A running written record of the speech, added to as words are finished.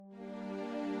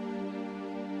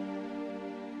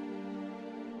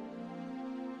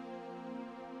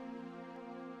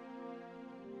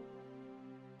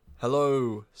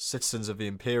Hello, citizens of the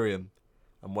Imperium,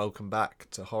 and welcome back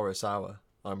to Horus Hour.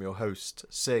 I'm your host,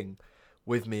 Sing.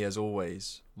 With me, as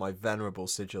always, my venerable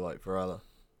Sigillite, Varela.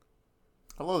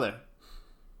 Hello there.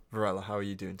 Varela, how are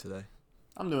you doing today?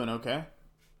 I'm doing okay.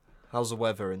 How's the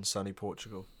weather in sunny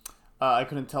Portugal? I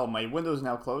couldn't tell. My window's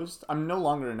now closed. I'm no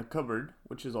longer in a cupboard,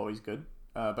 which is always good.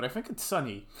 But I think it's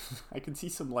sunny. I can see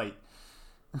some light.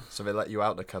 So they let you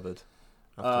out the cupboard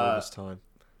after all this time?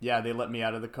 Yeah, they let me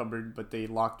out of the cupboard, but they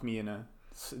locked me in a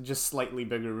just slightly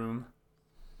bigger room.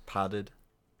 Padded,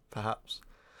 perhaps?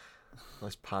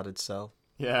 Nice padded cell.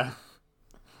 Yeah.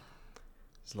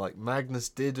 It's like, Magnus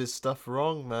did his stuff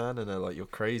wrong, man, and they're like, you're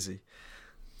crazy.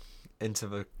 Into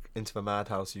the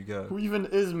madhouse you go. Who even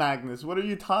is Magnus? What are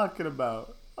you talking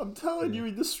about? I'm telling you,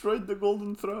 he destroyed the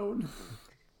Golden Throne.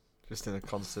 Just in a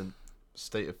constant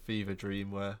state of fever dream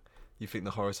where you think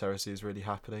the Horus Heresy is really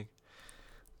happening.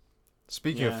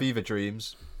 Speaking of fever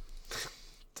dreams,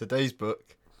 today's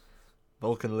book,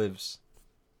 Vulcan Lives.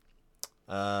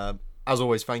 As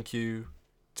always, thank you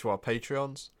to our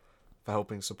Patreons for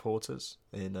helping support us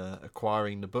in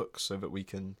acquiring the books so that we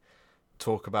can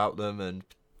talk about them and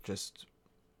just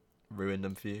ruin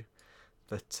them for you.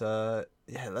 But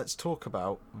let's talk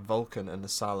about Vulcan and the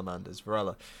Salamanders.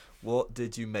 Varela, what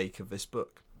did you make of this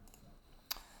book?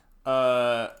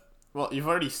 Well, you've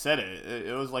already said it.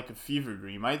 It was like a fever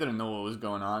dream. I didn't know what was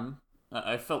going on.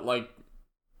 I felt like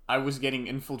I was getting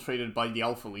infiltrated by the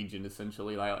Alpha Legion,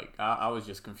 essentially. I was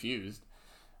just confused.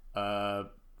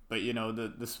 But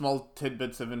the small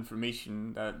tidbits of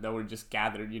information that were just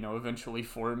gathered, eventually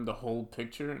formed the whole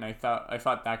picture, and I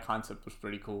thought that concept was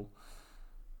pretty cool.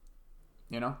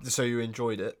 So you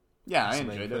enjoyed it? Yeah, I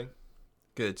enjoyed it.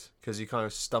 Good, because you kind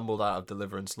of stumbled out of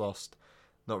Deliverance Lost,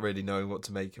 not really knowing what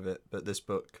to make of it. But this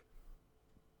book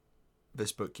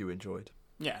you enjoyed.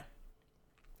 Yeah.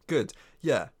 Good.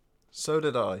 Yeah. So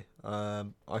did I.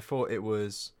 I thought it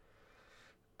was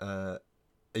a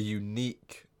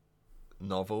unique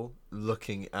novel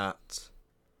looking at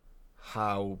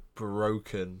how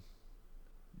broken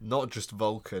not just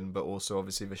Vulcan but also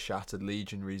obviously the Shattered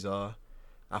Legionaries are.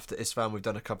 After Isstvan, we've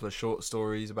done a couple of short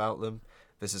stories about them.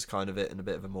 This is kind of it in a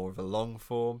bit of a more of a long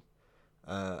form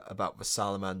about the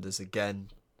Salamanders again.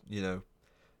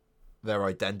 Their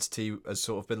identity has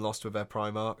sort of been lost with their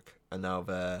Primarch, and now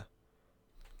they're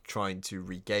trying to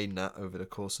regain that over the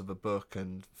course of a book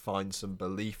and find some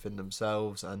belief in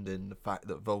themselves and in the fact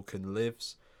that Vulcan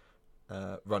lives.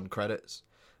 Run credits.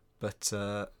 But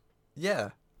I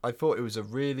thought it was a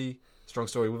really strong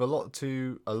story with a lot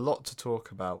to talk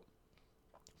about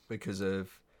because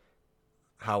of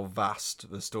how vast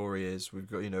the story is. We've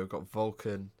got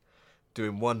Vulcan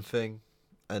doing one thing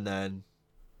and then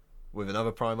with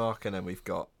another Primarch, and then we've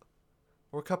got,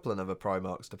 or a couple of other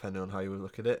Primarchs depending on how you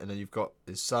look at it, and then you've got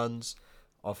his sons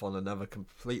off on another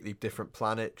completely different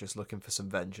planet just looking for some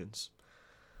vengeance.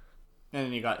 And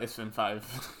then you got Isstvan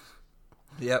 5.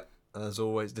 Yep, as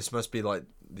always. This must be like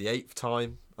the 8th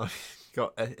time I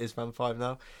got Isstvan 5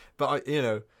 now. But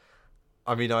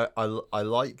I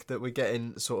like that we're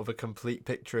getting sort of a complete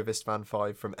picture of Isstvan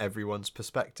 5 from everyone's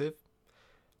perspective.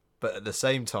 But at the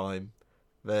same time,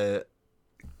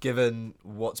 given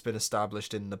what's been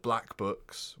established in the Black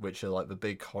Books, which are like the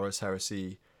big Horus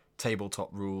Heresy tabletop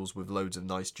rules with loads of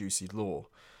nice juicy lore,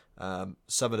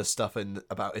 some of the stuff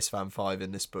about Isstvan 5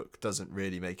 in this book doesn't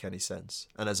really make any sense,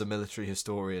 and as a military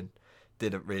historian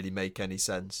didn't really make any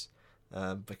sense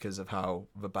because of how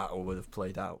the battle would have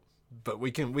played out. But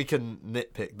we can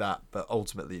nitpick that, but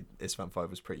ultimately Isstvan 5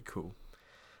 was pretty cool.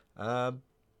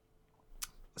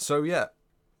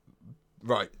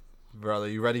 Right, Varela,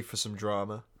 you ready for some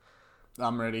drama?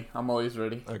 I'm ready. I'm always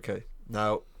ready. Okay.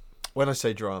 Now, when I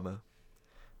say drama,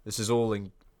 this is all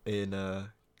in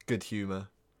good humour,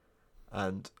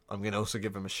 and I'm going to also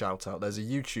give him a shout out. There's a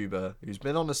YouTuber who's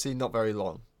been on the scene not very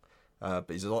long, but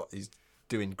he's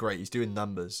doing great. He's doing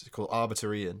numbers. He's called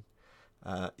Arbiter Ian.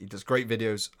 He does great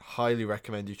videos. Highly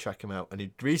recommend you check him out. And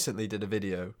he recently did a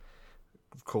video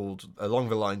called along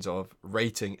the lines of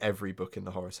rating every book in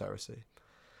the Horus Heresy.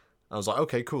 I was like,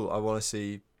 okay, cool. I want to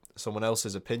see someone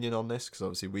else's opinion on this because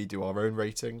obviously we do our own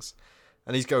ratings.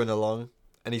 And he's going along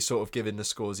and he's sort of giving the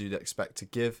scores you'd expect to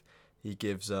give. He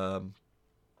gives, Horus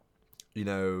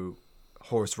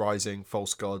Rising,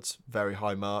 False Gods, very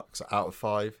high marks out of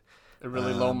 5. A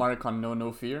really low mark on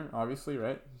No Fear, obviously,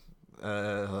 right?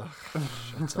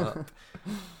 Shut up.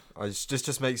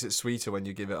 Just makes it sweeter when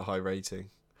you give it a high rating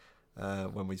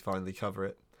when we finally cover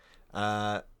it.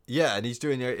 And he's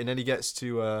doing it, and then he gets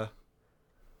to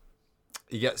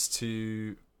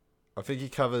I think he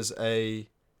covers he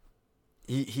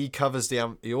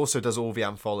also does all the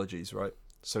anthologies, right?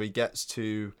 So he gets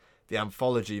to the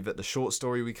anthology that the short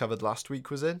story we covered last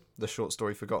week was in, the short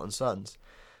story Forgotten Sons.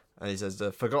 And he says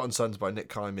the Forgotten Sons by Nick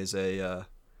Kime is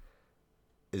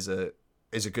a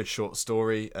good short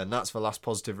story, and that's the last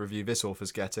positive review this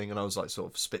author's getting. And I was like, sort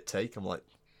of spit take. I'm like,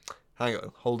 hang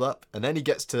on, hold up. And then he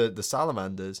gets to the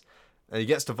Salamanders, and he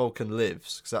gets to Vulcan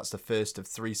Lives, because that's the first of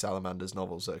 3 Salamanders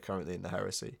novels that are currently in the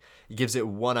Heresy. He gives it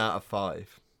 1 out of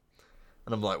 5.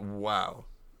 And I'm like, wow,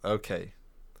 okay.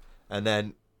 And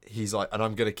then he's like, and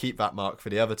I'm going to keep that mark for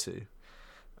the other 2.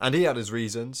 And he had his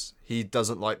reasons. He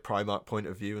doesn't like Primarch point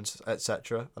of view, and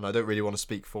etc. And I don't really want to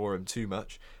speak for him too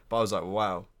much. But I was like,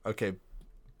 wow, okay,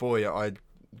 boy, I'm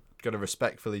going to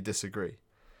respectfully disagree.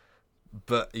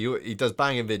 But he does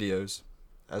banging videos.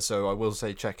 So I will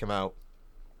say check him out.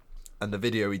 And the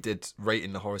video he did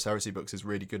rating the Horus Heresy books is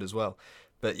really good as well.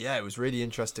 But yeah, it was really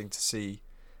interesting to see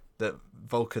that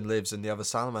Vulcan Lives and the other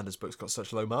Salamanders books got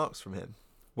such low marks from him.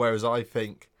 Whereas I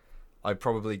think I'd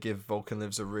probably give Vulcan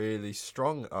Lives a really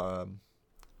strong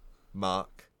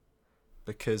mark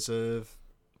because of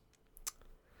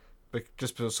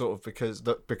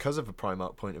because of a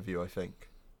Primarch point of view. I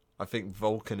think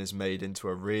Vulcan is made into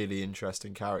a really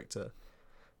interesting character,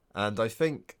 and I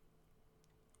think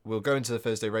we'll go into the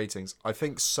Thursday ratings. I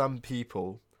think some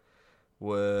people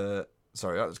were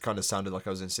sorry, that kind of sounded like I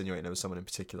was insinuating there was someone in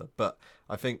particular, but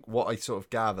I think what I sort of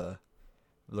gather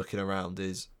looking around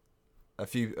is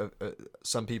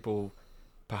some people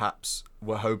perhaps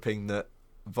were hoping that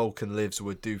Vulcan Lives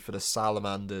would do for the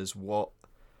Salamanders what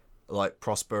like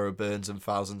Prospero Burns and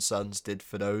Thousand Sons did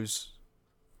for those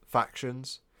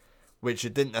factions, which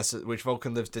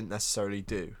Vulcan Lives didn't necessarily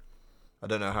do. I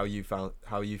don't know how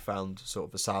you found sort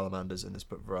of the Salamanders in this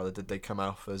book, Varela. Did they come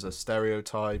off as a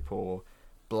stereotype or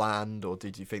bland, or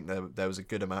did you think there was a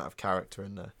good amount of character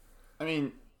in there? I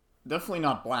mean, definitely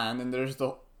not bland, and there's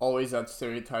always that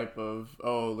stereotype of,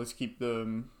 oh, let's keep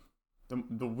the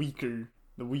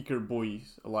weaker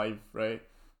boys alive, right?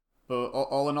 But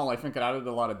all in all, I think it added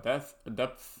a lot of depth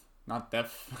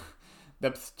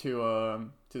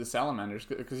to the Salamanders,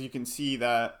 because you can see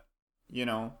that, you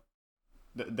know,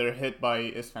 they're hit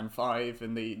by Isstvan 5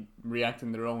 and they react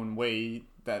in their own way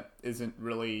that isn't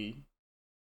really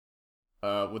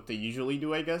what they usually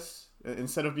do, I guess.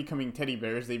 Instead of becoming teddy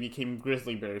bears, they became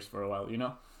grizzly bears for a while, you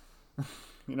know?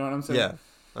 You know what I'm saying? Yeah.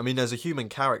 I mean, there's a human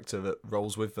character that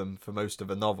rolls with them for most of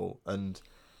a novel, and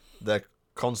they're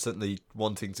constantly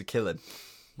wanting to kill him,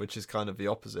 which is kind of the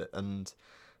opposite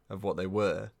of what they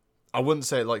were. I wouldn't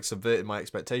say it like subverted my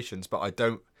expectations, but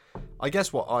I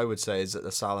guess what I would say is that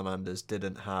the Salamanders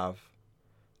didn't have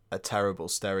a terrible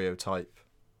stereotype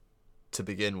to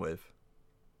begin with.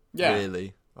 Yeah.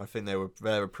 Really. I think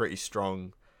they're a pretty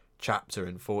strong chapter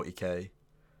in 40k.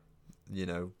 You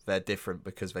know, they're different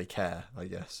because they care, I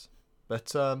guess.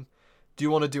 But do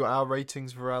you want to do our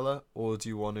ratings, Varela, or do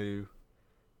you want to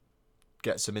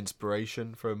get some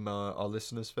inspiration from our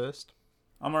listeners first?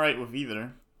 I'm alright with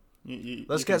either.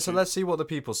 Let's see what the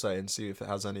people say and see if it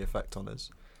has any effect on us.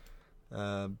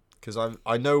 Because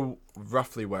I know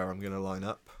roughly where I'm going to line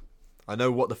up. I know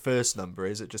what the first number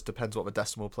is. It just depends what the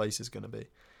decimal place is going to be.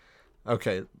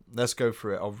 Okay, let's go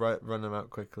through it. I'll run them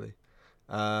out quickly.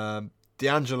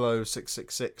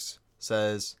 D'Angelo666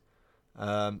 says,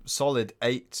 solid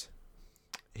 8.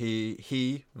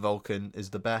 He Vulcan is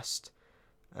the best,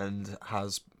 and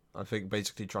has, I think,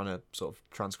 basically trying to sort of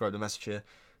transcribe the message here,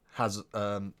 has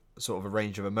sort of a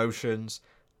range of emotions,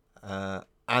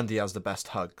 and he has the best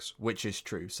hugs, which is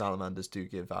true. Salamanders do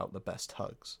give out the best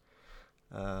hugs,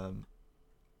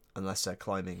 unless they're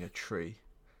climbing a tree.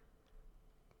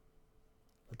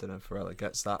 I don't know if Varela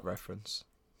gets that reference.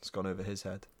 It's gone over his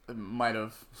head. It might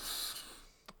have.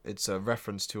 It's a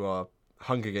reference to our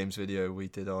Hunger Games video we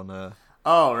did on oh,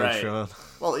 right. Patreon.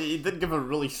 Well, he did give a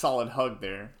really solid hug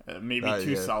there. Maybe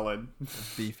too solid. A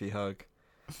beefy hug.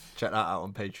 Check that out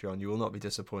on Patreon. You will not be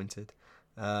disappointed.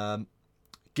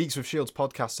 Geeks with Shields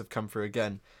podcast have come through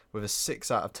again with a 6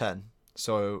 out of 10.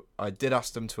 So I did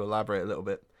ask them to elaborate a little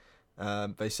bit.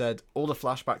 They said all the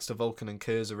flashbacks to Vulcan and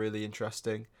Kurz are really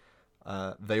interesting.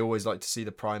 They always like to see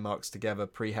the Primarchs together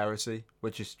pre-heresy,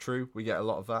 which is true. We get a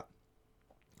lot of that,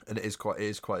 and it is quite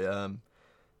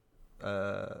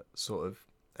sort of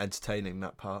entertaining,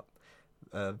 that part.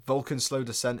 Vulcan's slow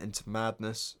descent into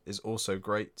madness is also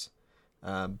great,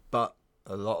 but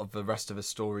a lot of the rest of the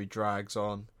story drags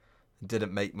on and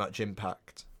didn't make much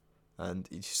impact. And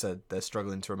he said they're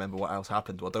struggling to remember what else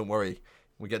happened. Well, don't worry.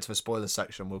 When we get to the spoiler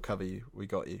section, we'll cover you. We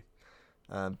got you.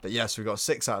 But yes, we've got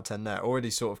 6 out of 10 there. Already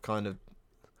sort of kind of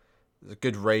a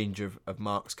good range of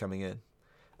marks coming in.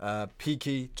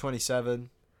 Peaky27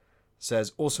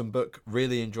 Says, awesome book,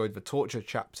 really enjoyed the torture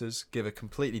chapters, give a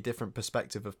completely different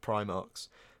perspective of Primarchs.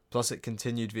 Plus it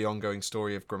continued the ongoing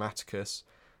story of Grammaticus,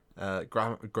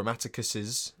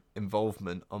 Grammaticus's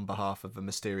involvement on behalf of the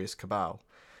mysterious Cabal.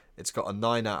 It's got a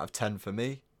 9 out of 10 for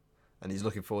me, and he's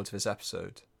looking forward to this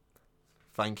episode.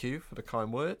 Thank you for the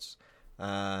kind words.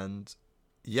 And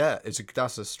yeah,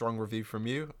 that's a strong review from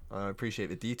you. I appreciate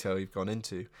the detail you've gone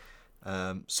into.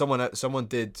 Someone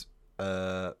did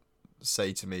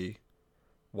say to me,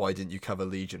 why didn't you cover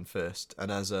Legion first? And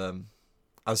as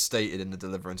stated in the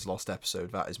Deliverance Lost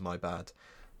episode, that is my bad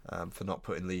for not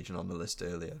putting Legion on the list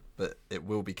earlier. But it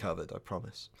will be covered, I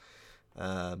promise.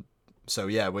 So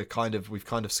yeah, we've kind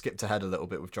of skipped ahead a little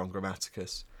bit with John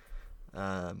Grammaticus.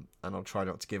 And I'll try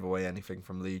not to give away anything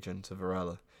from Legion to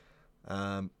Varela.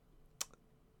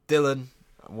 Dylan,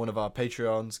 one of our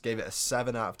Patreons, gave it a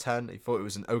 7 out of 10. He thought it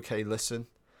was an okay listen.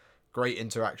 Great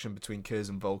interaction between Curze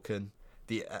and Vulcan.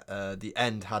 The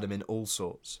end had him in all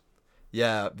sorts.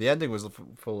 Yeah, the ending was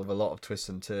full of a lot of twists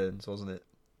and turns, wasn't it?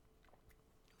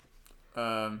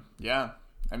 Yeah.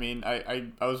 I mean,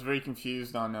 I was very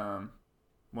confused on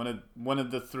one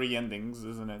of the 3 endings,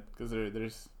 isn't it? Because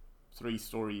there's 3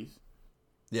 stories.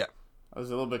 Yeah. I was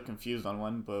a little bit confused on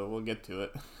one, but we'll get to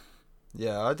it.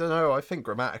 Yeah, I don't know. I think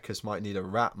Grammaticus might need a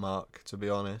rat mark, to be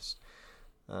honest,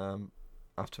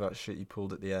 after that shit you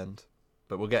pulled at the end.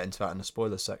 But we'll get into that in the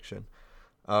spoiler section.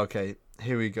 Okay,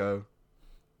 here we go.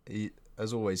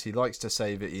 As always, he likes to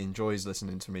say that he enjoys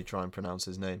listening to me try and pronounce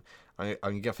his name. I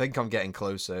think I'm getting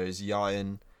closer. Is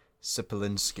Yain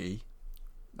Sipolinski.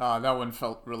 That one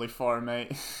felt really far,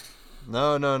 mate.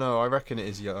 No. I reckon it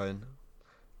is Yain.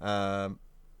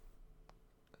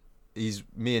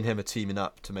 Me and him are teaming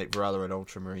up to make Varela an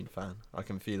Ultramarine fan. I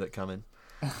can feel it coming.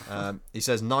 He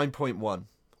says 9.1.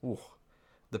 Ooh.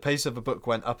 The pace of the book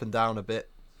went up and down a bit,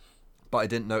 but I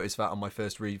didn't notice that on my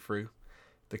first read through.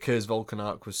 The Curze Vulcan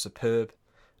arc was superb,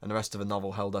 and the rest of the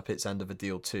novel held up its end of the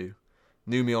deal too.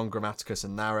 Numion, Grammaticus,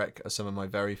 and Narek are some of my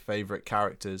very favourite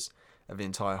characters of the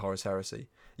entire Horus Heresy.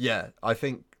 Yeah, I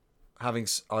think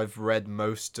I've read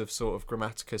most of sort of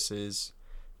Grammaticus's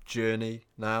journey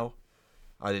now.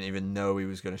 I didn't even know he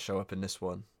was going to show up in this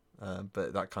one,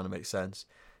 but that kind of makes sense.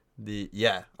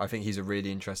 I think he's a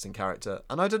really interesting character,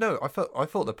 and I don't know. I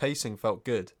thought the pacing felt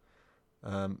good.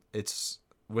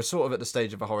 We're sort of at the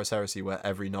stage of a Horus Heresy where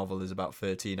every novel is about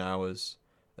 13 hours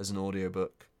as an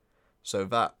audiobook, so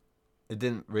that it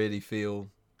didn't really feel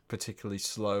particularly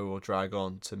slow or drag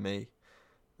on to me.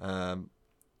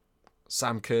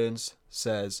 Sam Kearns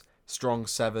says strong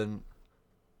 7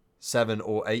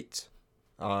 or 8.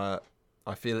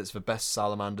 I feel it's the best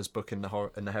Salamanders book in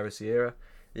the Heresy era.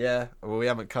 Yeah, well, we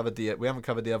haven't covered the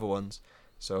other ones,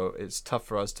 so it's tough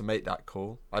for us to make that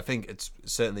call. I think it's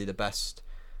certainly the best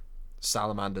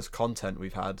Salamanders content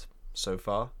we've had so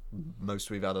far. Most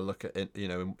we've had a look at it,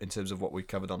 in terms of what we've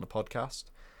covered on the podcast.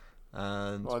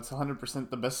 And well, it's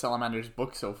 100% the best Salamanders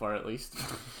book so far, at least.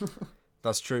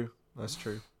 That's true.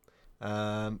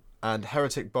 And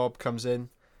Heretic Bob comes in.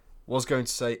 Was going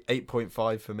to say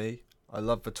 8.5 for me. I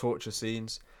love the torture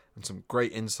scenes and some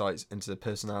great insights into the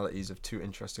personalities of 2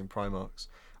 interesting Primarchs.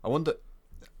 I wonder,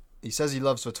 he says he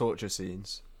loves the torture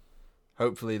scenes.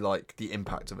 Hopefully, like, the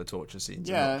impact of the torture scenes.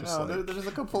 Yeah, there's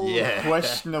a couple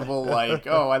questionable, like,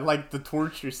 I like the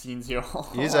torture scenes here.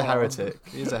 He is a heretic.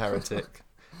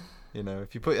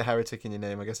 If you put a heretic in your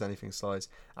name, I guess anything slides.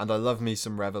 And I love me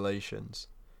some revelations.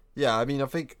 Yeah, I mean, I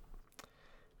think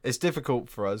it's difficult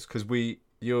for us because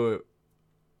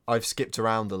I've skipped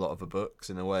around a lot of the books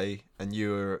in a way, and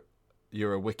you're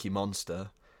a wiki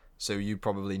monster, so you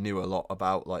probably knew a lot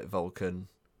about like Vulcan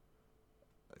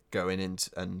going into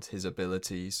and his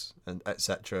abilities and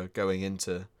etc. going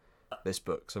into this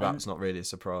book, so that's not really a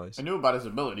surprise. I knew about his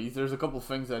abilities. There's a couple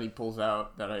things that he pulls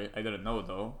out that I didn't know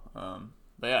though.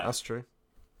 But yeah, that's true.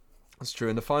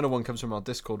 And the final one comes from our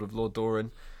Discord with Lord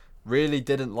Doran. Really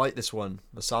didn't like this one.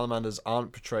 The Salamanders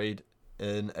aren't portrayed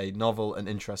in a novel and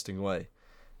interesting way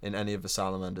in any of the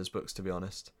Salamanders books, to be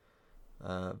honest.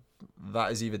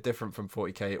 That is either different from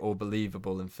 40k or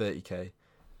believable in 30k,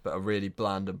 but are really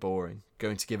bland and boring.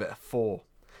 Going to give it a 4.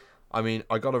 I mean,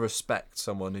 I gotta respect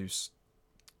someone who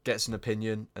gets an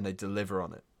opinion and they deliver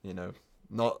on it. You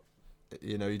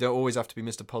don't always have to be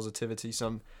Mr. Positivity.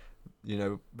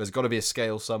 There's got to be a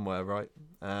scale somewhere, right?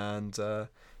 And I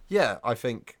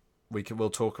think we'll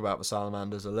talk about the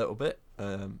Salamanders a little bit,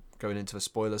 going into the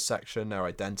spoilers section, their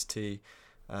identity.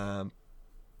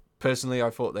 Personally, I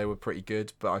thought they were pretty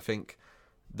good, but I think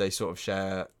they sort of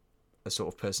share a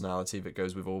sort of personality that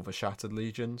goes with all the Shattered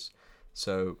Legions.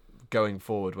 So going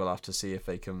forward, we'll have to see if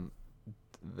they can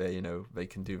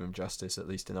do them justice, at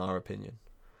least in our opinion.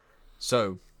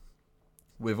 So,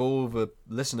 with all the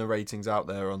listener ratings out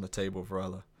there on the table,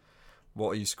 Varela, what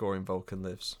are you scoring Vulcan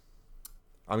Lives?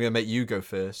 I'm going to make you go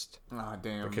first. Ah,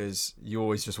 damn. Because you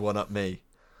always just one-up me.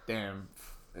 Damn.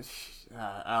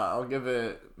 I'll give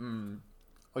it...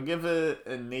 I'll give it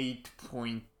an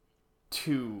 8.2.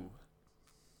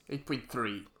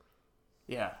 8.3.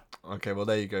 Yeah. Okay, well,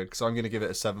 there you go. Because I'm going to give it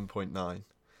a 7.9.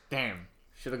 Damn.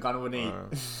 Should have gone with an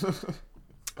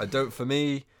 8. For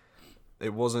me,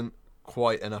 it wasn't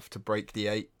quite enough to break the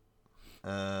 8.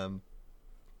 I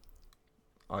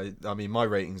mean, my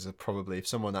ratings are probably, if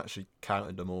someone actually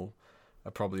counted them all,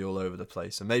 are probably all over the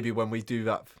place. And maybe when we do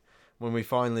that, when we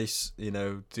finally,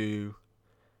 do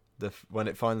when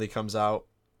it finally comes out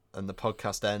and the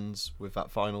podcast ends with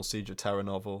that final Siege of Terror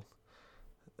novel,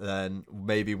 then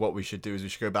maybe what we should do is we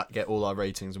should go back, get all our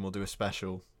ratings, and we'll do a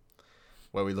special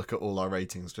where we look at all our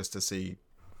ratings just to see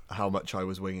how much I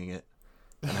was winging it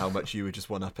and how much you were just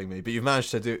one-upping me. But you've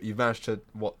managed to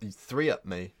what, 3-up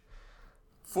me?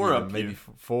 4-up maybe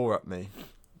 4-up me.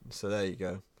 So there you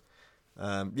go.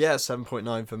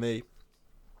 7.9 for me.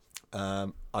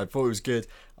 I thought it was good.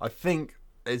 I think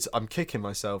I'm kicking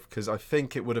myself because I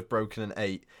think it would have broken an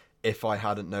 8 if I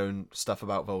hadn't known stuff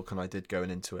about Vulcan I did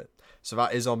going into it. So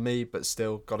that is on me, but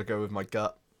still got to go with my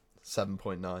gut.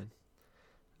 7.9.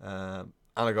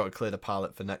 And I got to clear the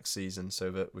palette for next season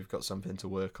so that we've got something to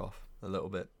work off a little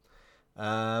bit.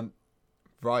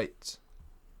 Right.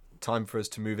 Time for us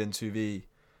to move into the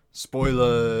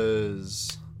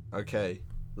spoilers. Okay,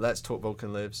 let's talk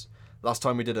Vulcan Lives. Last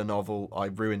time we did a novel, I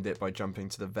ruined it by jumping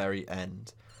to the very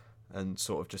end and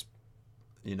sort of just,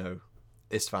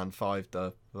 Istvan 5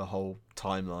 the whole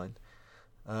timeline.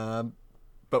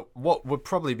 But what would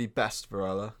probably be best,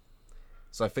 Varela,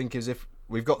 so I think is if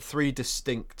we've got 3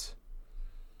 distinct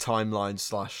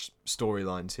timelines /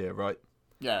 storylines here, right?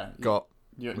 Yeah. We got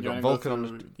Vulcan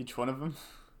on each one of them?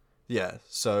 Yeah,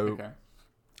 so Okay.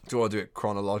 do I do it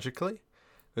chronologically?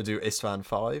 We'll do Istvan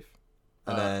 5,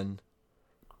 and then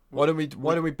why don't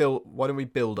we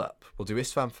build up? We'll do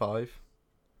Istvan 5.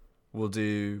 We'll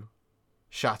do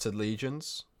Shattered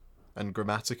Legions and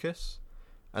Grammaticus,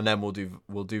 and then we'll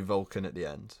do Vulcan at the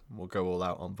end. We'll go all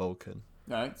out on Vulcan.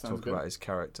 Alright, sounds talk good. about his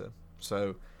character.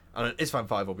 So, and Istvan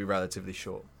 5 will be relatively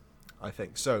short, I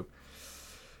think. So,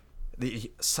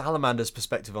 the Salamander's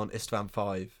perspective on Istvan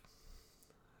 5,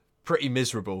 pretty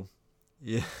miserable.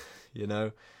 Yeah,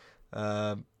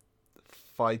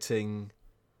 fighting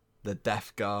the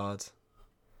Death Guard.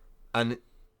 And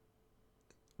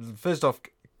first off,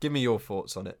 give me your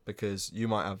thoughts on it, because you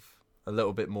might have a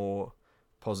little bit more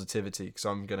positivity, because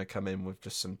I'm going to come in with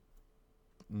just some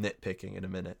nitpicking in a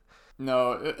minute.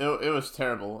 No, it was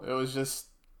terrible. It was just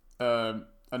an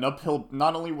uphill.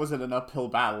 Not only was it an uphill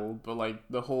battle, but like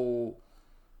the whole.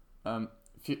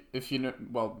 If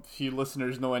you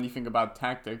listeners know anything about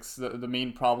tactics, the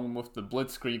main problem with the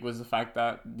Blitzkrieg was the fact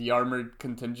that the armored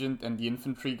contingent and the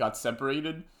infantry got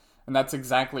separated, and that's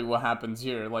exactly what happens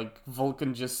here. Like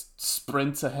Vulcan just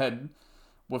sprints ahead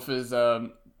with his pyre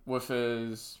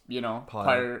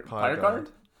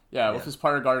guard, with his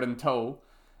pyre guard in tow,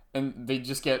 and they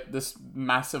just get this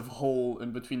massive hole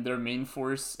in between their main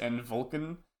force and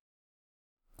Vulcan.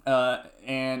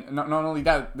 And not only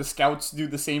that, the scouts do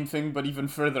the same thing, but even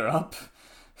further up.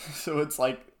 So it's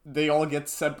like they all get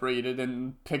separated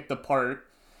and picked apart.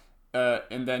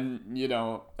 And then,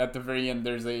 at the very end,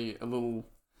 there's a little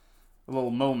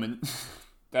moment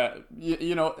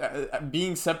that,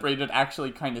 being separated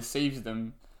actually kind of saves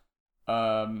them,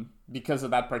 because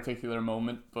of that particular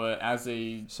moment. But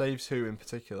saves who in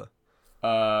particular?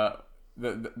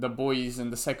 The boys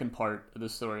in the second part of the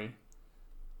story.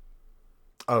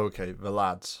 Oh, okay, the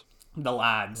lads. The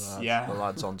lads, yeah. The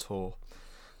lads on tour.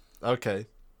 Okay.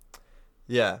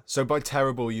 Yeah, so by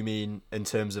terrible you mean in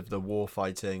terms of the war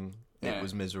fighting, it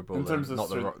was miserable. In terms of not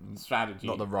strategy.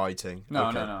 Not the writing. No,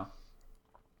 okay. no.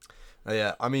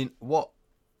 Yeah, I mean, what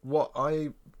I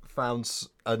found,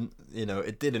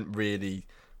 it didn't really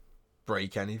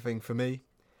break anything for me,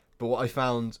 but what I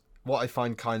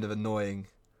find kind of annoying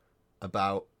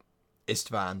about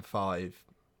Istvan 5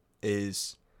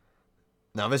 is...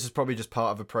 Now, this is probably just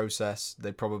part of a process.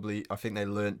 I think they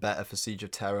learnt better for Siege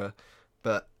of Terror,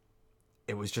 but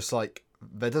it was just like,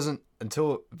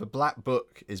 until the Black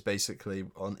Book is basically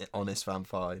on Istvan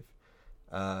 5,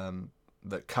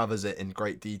 that covers it in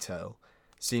great detail,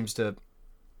 seems to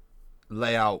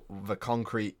lay out the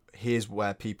concrete, here's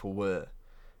where people were,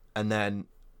 and then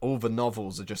all the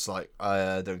novels are just like,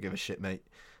 I don't give a shit, mate.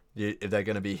 If they're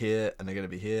going to be here, and they're going to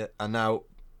be here. And now,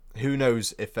 who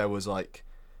knows if there was like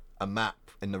a map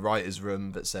in the writer's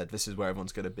room that said this is where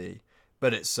everyone's going to be.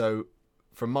 But it's so,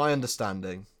 from my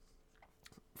understanding,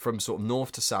 from sort of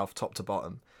north to south, top to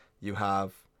bottom, you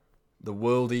have the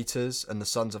World Eaters and the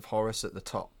Sons of Horus at the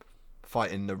top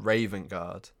fighting the Raven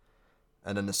Guard,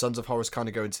 and then the Sons of Horus kind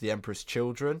of go into the Emperor's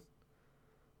Children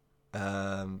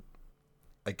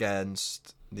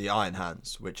against the Iron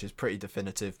Hands, which is pretty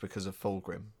definitive because of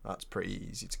Fulgrim. That's pretty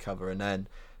easy to cover. And then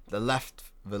the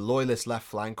Loyalist left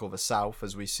flank, or the south,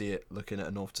 as we see it looking at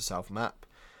a north to south map,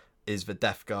 is the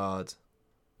Death Guard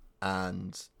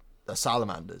and the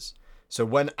Salamanders. So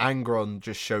when Angron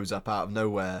just shows up out of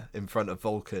nowhere in front of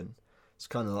Vulcan, it's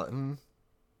kind of like,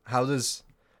 how does...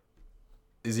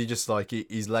 Is he just like,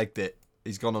 he's legged it,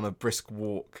 he's gone on a brisk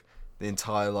walk the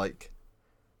entire, like,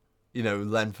 you know,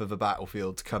 length of the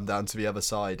battlefield to come down to the other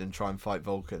side and try and fight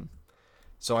Vulcan.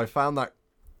 So I found that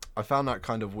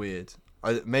kind of weird.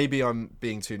 Maybe I'm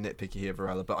being too nitpicky here,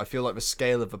 Varela, but I feel like the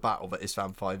scale of the battle that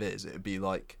Isstvan 5 is, it would be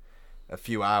like a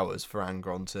few hours for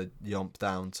Angron to yomp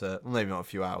down to, well, maybe not a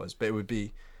few hours, but it would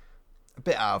be a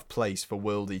bit out of place for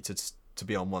World Eater to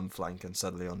be on one flank and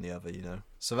suddenly on the other, you know.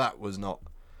 So that was not,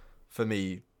 for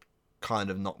me, kind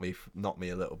of knocked me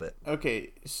a little bit.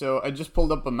 Okay, so I just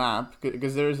pulled up a map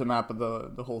because there is a map of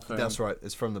the whole thing. That's right.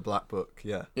 It's from the Black Book.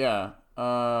 Yeah. Yeah.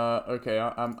 Okay.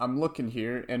 I'm looking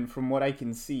here, and from what I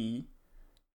can see,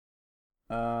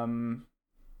 damn,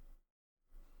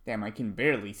 I can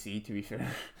barely see. To be fair,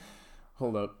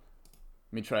 hold up.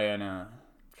 Let me try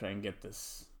and get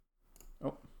this. Oh,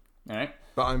 all right.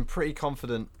 But I'm pretty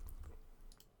confident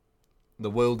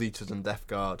the World Eaters and Death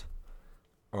Guard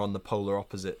are on the polar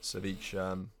opposites of each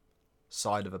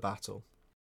side of a battle.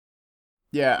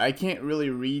 Yeah, I can't really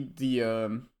read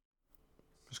the.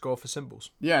 Just go off for symbols.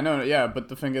 Yeah, no, yeah, but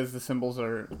the thing is, the symbols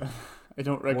are. I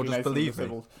don't recognize just believe the me.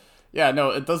 symbols. Yeah,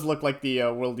 no, it does look like the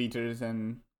World Eaters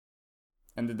and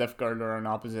the Death Guard are on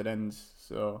opposite ends,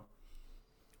 so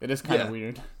it is kind of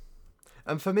weird.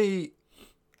 And for me,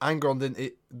 Angron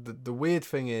didn't. The weird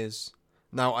thing is,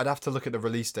 now I'd have to look at the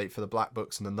release date for the Black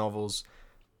Books and the novels,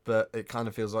 but it kind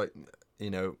of feels like, you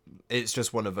know, it's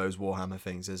just one of those Warhammer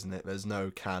things, isn't it? There's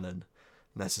no canon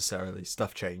necessarily.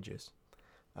 Stuff changes.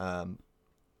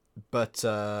 But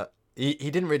he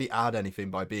didn't really add anything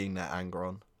by being there,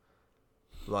 Angron.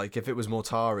 Like, if it was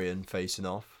Mortarion facing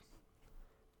off,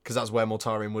 because that's where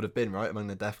Mortarion would have been, right, among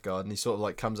the Death Guard, and he sort of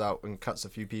like comes out and cuts a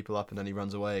few people up and then he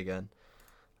runs away again.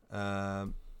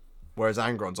 Whereas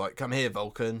Angron's like, come here,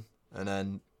 Vulcan, and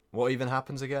then what even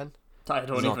happens again? I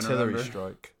don't An even artillery remember.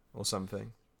 strike or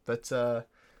something. But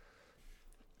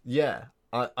yeah,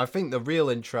 I think the real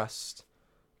interest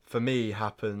for me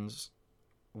happens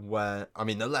where, I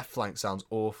mean, the left flank sounds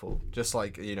awful, just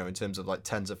like, you know, in terms of like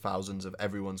tens of thousands of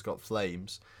everyone's got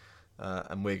flames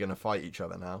and we're going to fight each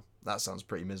other now. That sounds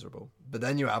pretty miserable. But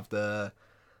then you have the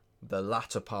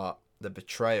latter part, the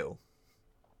betrayal,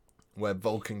 where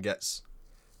Vulcan gets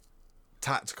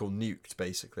tactical nuked,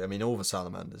 basically. I mean, all the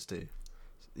Salamanders do.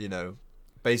 You know,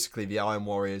 basically the Iron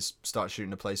Warriors start shooting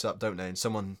the place up, don't they? And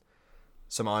some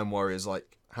Iron Warriors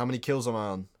like, how many kills am I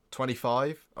on?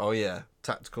 25? Oh yeah,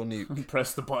 tactical nuke.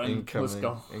 Press the button. Incoming, Let's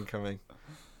go. incoming.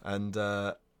 And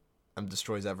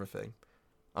destroys everything.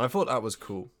 And I thought that was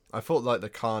cool. I thought like the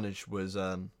carnage was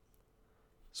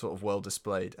sort of well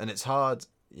displayed. And it's hard,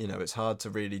 you know, it's hard to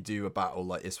really do a battle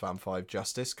like Isstvan 5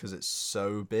 justice because it's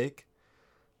so big.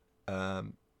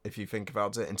 If you think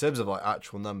about it in terms of like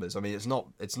actual numbers, I mean, it's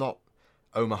not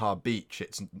Omaha Beach,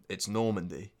 it's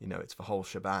Normandy, you know, it's the whole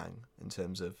shebang in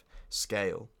terms of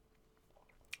scale.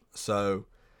 So,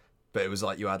 but it was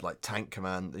like you had like tank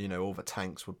command, you know, all the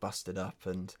tanks were busted up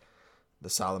and the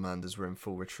Salamanders were in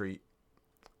full retreat,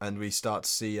 and we start to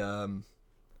see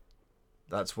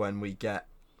that's when we get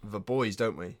the boys,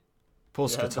 don't we? Poor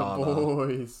Skatava. The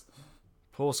boys.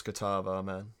 Poor Skatava,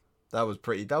 man. That was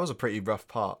a pretty rough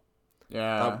part.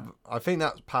 Yeah. I think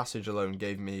that passage alone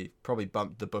probably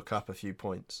bumped the book up a few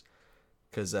points,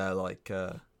 because they're like,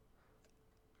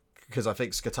 because I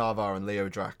think Skatava and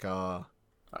Leodrak are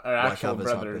actual like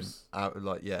brothers.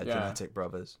 Genetic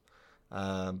brothers,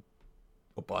 or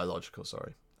biological,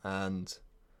 sorry. And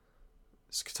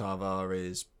Skatava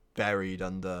is buried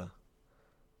under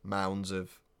mounds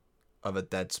of other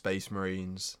dead space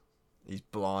marines. He's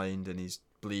blind and he's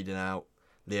bleeding out.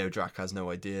 Leodrak has no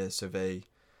idea, so they.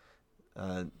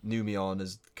 Numion,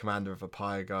 as commander of a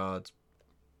Pyre Guard,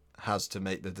 has to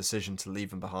make the decision to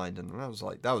leave him behind, and that was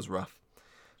rough.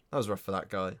 That was rough for that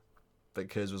guy,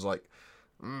 because was like,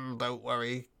 don't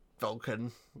worry,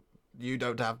 Vulcan, you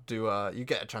don't have to. You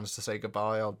get a chance to say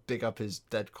goodbye. I'll dig up his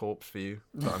dead corpse for you.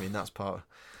 But I mean, that's for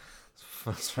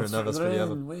the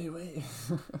other. Wait.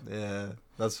 Yeah,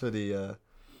 that's for the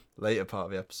later part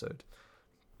of the episode.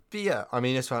 But yeah, I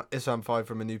mean, Isstvan 5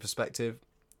 from a new perspective.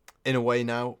 in a way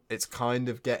now, it's kind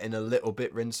of getting a little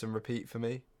bit rinse and repeat for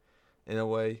me, in a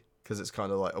way, because it's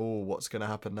kind of like, oh, what's going to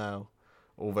happen now?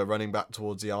 Or they're running back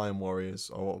towards the Iron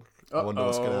Warriors. Oh, I wonder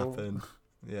what's going to happen.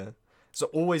 Yeah. So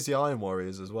always the Iron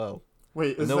Warriors as well.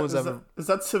 Wait, is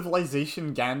that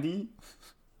Civilization Gandhi?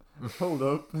 Hold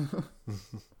up.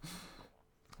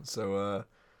 So,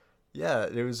 yeah,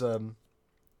 it was.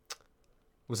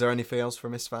 Was there anything else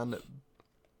from Isstvan that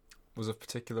was of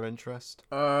particular interest?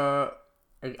 I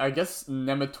guess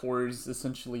Nemetor's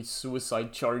essentially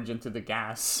suicide charge into the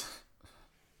gas.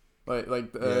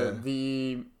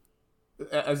 The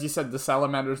as you said, the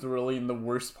salamanders were really in the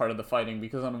worst part of the fighting,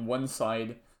 because on one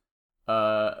side,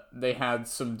 they had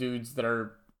some dudes that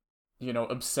are,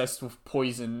 obsessed with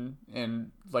poison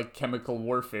and like chemical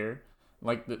warfare,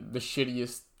 like the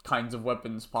shittiest kinds of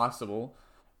weapons possible.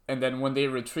 And then when they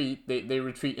retreat, they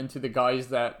retreat into the guys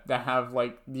that have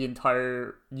like the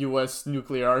entire U.S.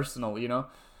 nuclear arsenal,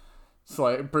 So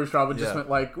like Pershraban just went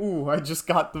like, "Ooh, I just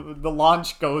got the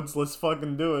launch codes. Let's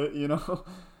fucking do it,"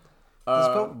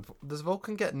 Does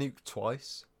Vulcan get nuked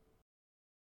twice?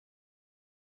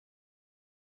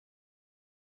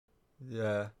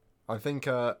 Yeah, I think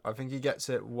he gets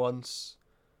it once.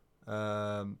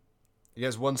 He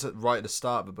gets once right at the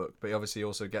start of the book, but he obviously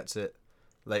also gets it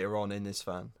later on in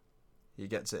Isstvan. He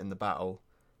gets it in the battle,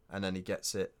 and then he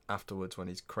gets it afterwards when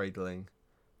he's cradling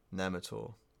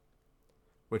Nemetor,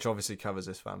 which obviously covers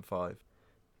Isstvan 5.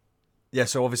 Yeah,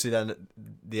 so obviously then at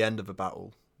the end of the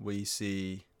battle, we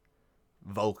see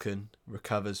Vulcan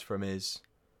recovers from his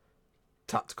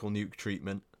tactical nuke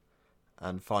treatment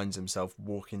and finds himself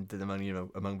walking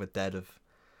among the dead of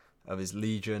his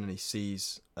legion, and he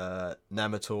sees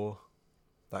Nemetor,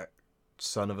 that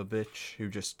son of a bitch, who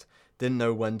just didn't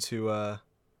know when to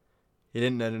he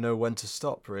didn't know when to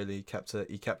stop, really. He kept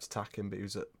attacking, but he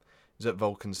was at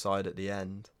Vulcan's side at the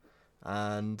end.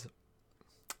 And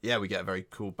yeah, we get a very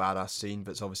cool badass scene,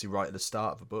 but it's obviously right at the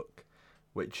start of the book,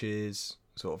 which is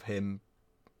sort of him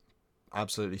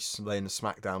absolutely laying the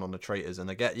smackdown on the traitors. And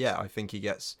I think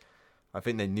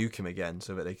they nuke him again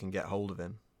so that they can get hold of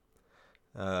him.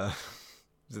 The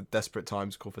desperate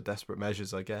times call for desperate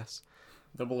measures, I guess.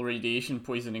 Double radiation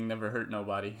poisoning never hurt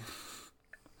nobody.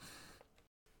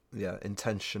 Yeah,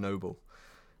 intense Chernobyl.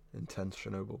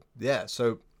 Yeah,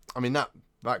 so I mean that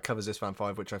covers Isstvan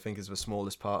 5, which I think is the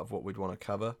smallest part of what we'd want to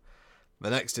cover. The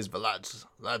next is the lads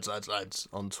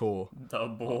on tour. The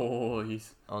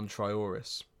boys on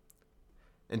Trioris.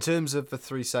 In terms of the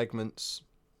 3 segments,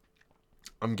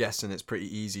 I'm guessing it's pretty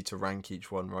easy to rank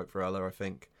each one, right, Varela? I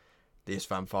think the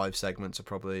Isstvan 5 segments are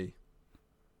probably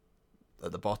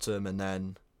at the bottom, and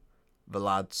then the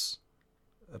lads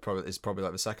is probably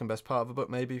like the second best part of the book,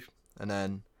 maybe, and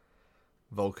then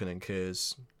Vulcan and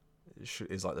Curse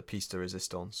is like the piece de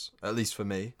resistance, at least for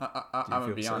me. I'm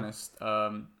gonna be honest.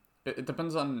 It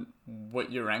depends on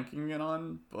what you're ranking it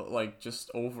on, but like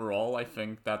just overall, I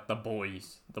think that the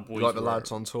boys, you like the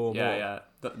lads on tour. Yeah,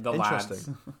 the lads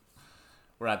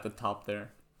were at the top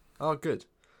there. Oh, good.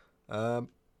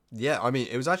 Yeah, I mean,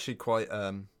 it was actually quite.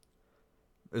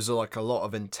 It was like a lot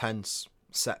of intense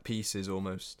set pieces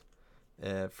almost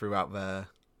throughout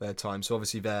their time. So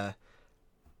obviously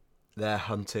they're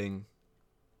hunting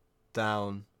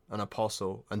down an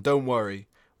apostle, and don't worry,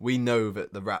 we know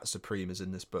that the Rat Supreme is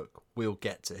in this book. We'll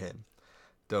get to him,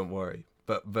 don't worry.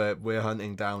 But we're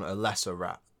hunting down a lesser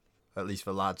rat, at least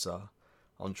the lads are,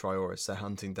 on Trioris. They're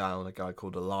hunting down a guy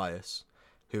called Elias,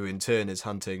 who in turn is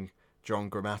hunting John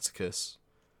Grammaticus,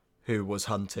 who was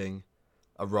hunting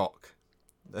a rock,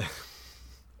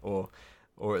 or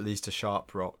at least a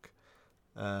sharp rock,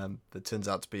 that turns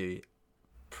out to be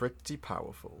pretty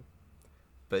powerful.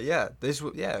 But yeah,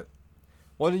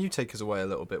 why don't you take us away a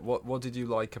little bit? What did you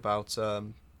like about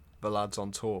the lads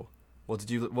on tour? What did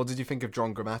you think of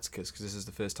John Grammaticus? Because this is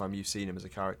the first time you've seen him as a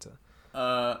character.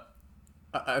 I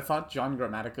thought John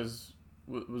Grammaticus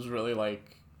was really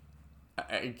like,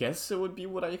 I guess it would be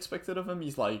what I expected of him.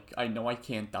 He's like, I know I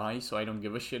can't die, so I don't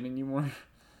give a shit anymore.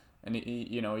 And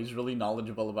he's really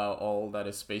knowledgeable about all that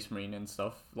is Space Marine and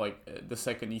stuff. Like the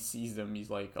second he sees them, he's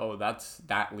like, oh, that's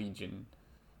that Legion,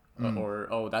 or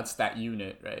oh, that's that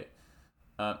unit, right?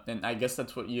 And I guess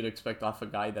that's what you'd expect off a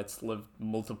guy that's lived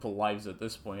multiple lives at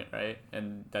this point, right?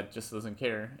 And that just doesn't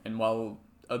care. And while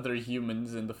other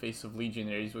humans in the face of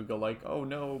legionaries would go like, oh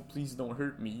no, please don't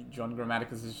hurt me, John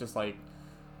Grammaticus is just like,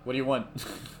 what do you want?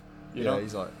 you know?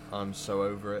 He's like, I'm so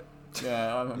over it.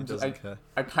 Yeah, he doesn't care.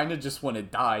 I kind of just want to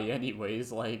die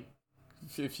anyways. Like,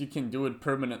 if you can do it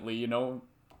permanently,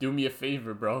 do me a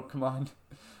favor, bro. Come on.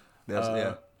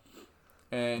 Yeah.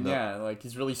 And yeah, like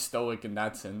he's really stoic in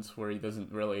that sense, where he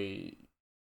doesn't really,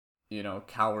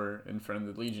 cower in front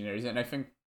of the legionaries. And I think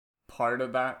part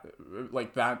of that,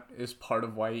 like, that is part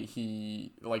of why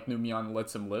Numion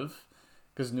lets him live,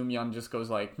 because Numion just goes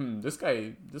like, this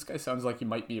guy sounds like he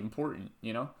might be important,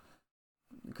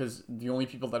 because the only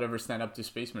people that ever stand up to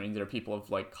Space Marines are people of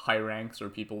like high ranks or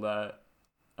people that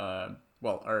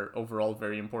are overall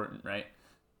very important, right?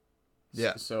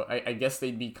 Yeah. So I guess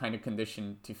they'd be kind of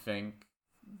conditioned to think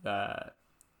that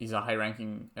he's a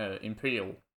high-ranking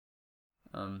Imperial.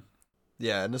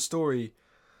 Yeah, and the story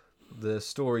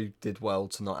did well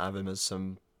to not have him as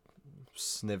some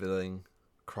sniveling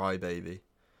crybaby.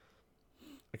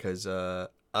 Because and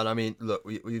I mean, look,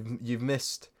 you've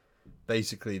missed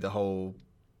basically the whole,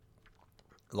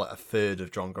 like, a third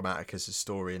of John Grammaticus'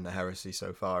 story in the Heresy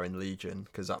so far in Legion,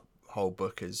 because that whole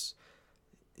book he's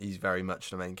very much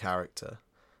the main character.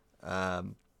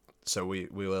 So we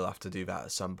will have to do that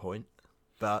at some point.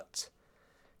 But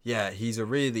yeah, he's a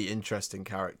really interesting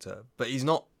character. But he's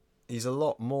a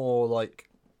lot more like,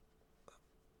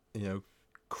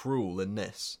 cruel in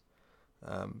this.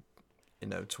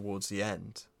 Towards the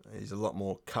end. He's a lot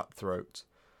more cutthroat.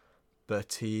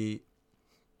 But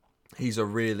he's a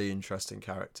really interesting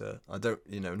character. I don't,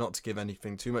 not to give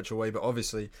anything too much away, but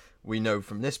obviously we know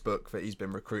from this book that he's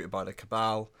been recruited by the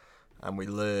Cabal, and we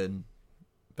learn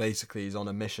basically he's on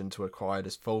a mission to acquire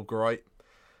this Fulgurite,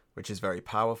 which is very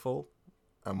powerful.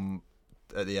 And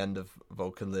at the end of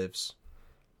Vulcan Lives,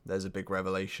 there's a big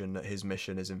revelation that his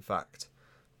mission is in fact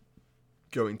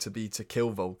going to be to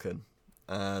kill Vulcan,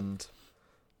 and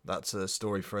that's a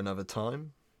story for another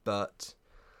time. But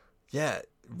yeah,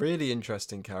 really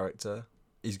interesting character.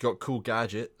 He's got cool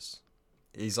gadgets.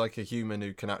 He's like a human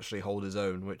who can actually hold his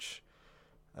own, which,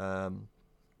 as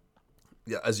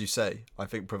you say, I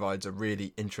think provides a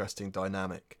really interesting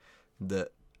dynamic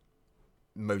that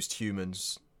most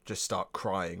humans just start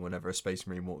crying whenever a Space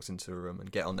Marine walks into a room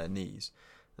and get on their knees.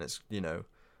 And it's,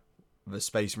 the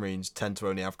Space Marines tend to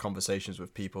only have conversations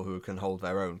with people who can hold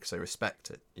their own because they respect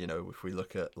it. If we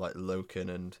look at like Loken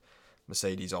and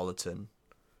Mercedes Ollerton,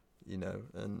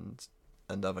 and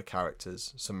other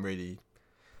characters, some really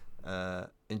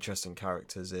interesting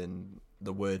characters in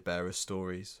the Wordbearer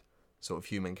stories, sort of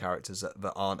human characters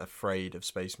that aren't afraid of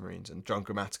Space Marines. And John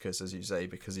Grammaticus, as you say,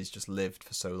 because he's just lived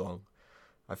for so long.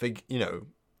 I think,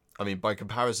 by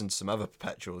comparison to some other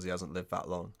Perpetuals, he hasn't lived that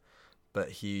long. But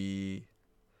he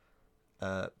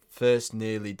first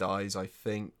nearly dies, I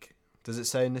think. Does it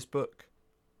say in this book?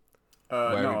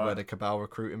 Where the Cabal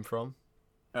recruit him from?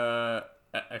 I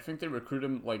think they recruit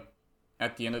him like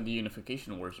at the end of the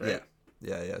Unification Wars, right?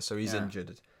 Yeah. So he's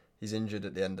injured. He's injured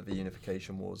at the end of the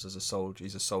Unification Wars as a soldier.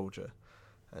 He's a soldier,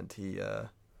 and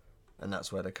and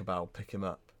that's where the Cabal pick him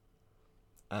up.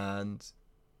 And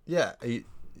yeah,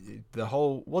 the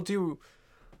whole. What do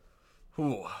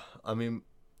you?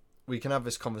 We can have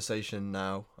this conversation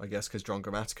now, I guess, because John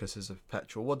Grammaticus is a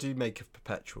Perpetual. What do you make of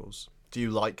Perpetuals? Do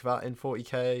you like that in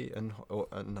 40k and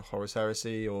Horus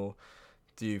Heresy, or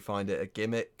do you find it a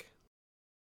gimmick?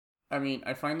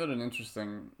 I find it an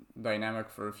interesting dynamic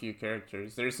for a few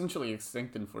characters. They're essentially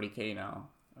extinct in 40k now.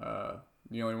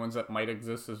 The only ones that might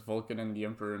exist is Vulcan and the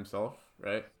Emperor himself,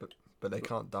 right? But they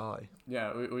can't die.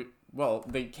 Yeah, well,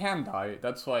 they can die.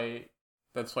 That's why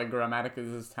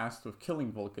Grammaticus is tasked with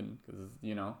killing Vulcan, because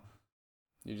you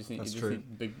just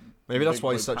need big. Maybe that's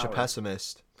why he's such a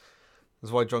pessimist.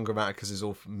 That's why John Grammaticus is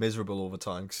all miserable all the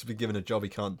time, because he's been given a job he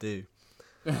can't do.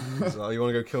 So, you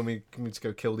want to go kill me? Give me to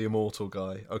go kill the immortal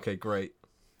guy. Okay, great.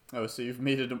 Oh, so you've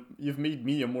made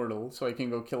me immortal, so I can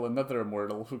go kill another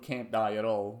immortal who can't die at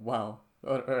all. Wow.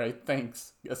 All right,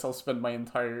 thanks. Guess I'll spend my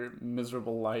entire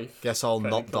miserable life. Guess I'll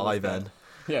not die then.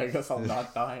 Yeah, I guess I'll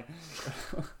not die.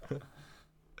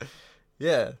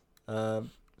 Yeah.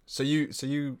 So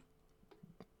you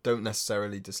don't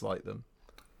necessarily dislike them.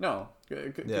 No,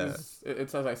 because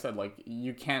it's as I said, like,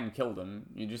 you can kill them.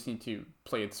 You just need to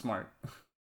play it smart.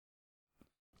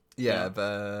 Yeah,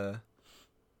 but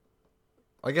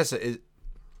I guess it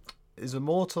is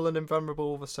Immortal and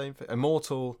Invulnerable the same thing?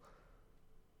 Immortal,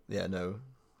 yeah, no,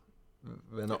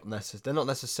 they're not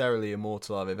necessarily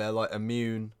immortal, are they? They're like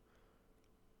immune.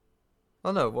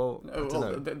 Oh no, well, I don't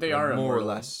know. They are more immortal.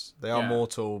 or less. They are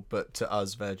mortal, but to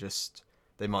us,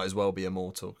 they might as well be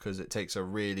immortal because it takes a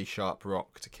really sharp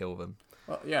rock to kill them.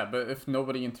 Well, yeah, but if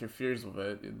nobody interferes with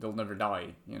it, they'll never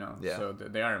die. Yeah. So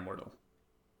they are immortal.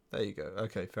 There you go.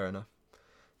 Okay, fair enough.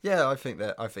 Yeah, I think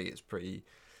it's pretty.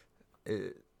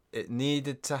 It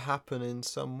needed to happen in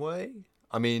some way.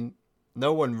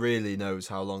 No one really knows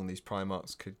how long these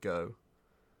Primarchs could go.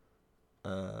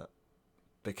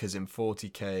 Because in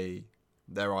 40k,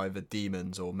 they're either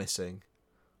demons or missing,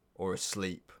 or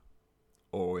asleep,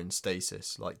 or in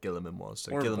stasis like Guilliman was.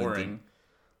 So Or Guilliman boring.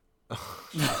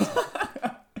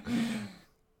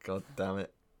 God damn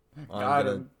it! I'm Got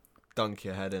gonna him. dunk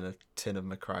your head in a tin of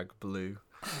McCrag Blue,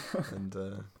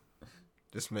 and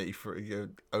just make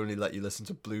only let you listen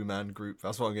to Blue Man Group.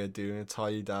 That's what I'm gonna do. I'm gonna tie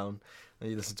you down and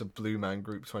you listen to Blue Man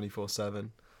Group 24/7,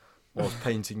 whilst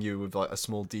painting you with like a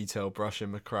small detail brush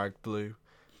in McCrag Blue,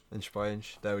 inch by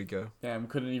inch. There we go. Damn,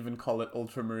 couldn't even call it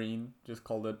ultramarine. Just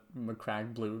called it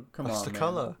McCrag Blue. Come That's on, the man.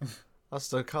 colour. That's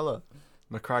the colour.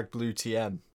 McCrag Blue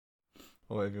TM,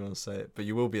 or whatever you want to say it. But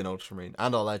you will be an ultramarine,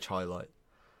 and I'll edge highlight.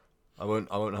 I won't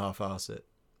half-ass it.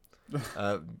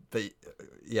 But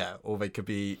yeah, or they could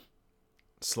be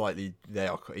slightly.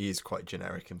 He is quite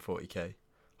generic in 40k.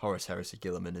 Horus Heresy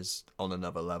Guilliman is on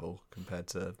another level compared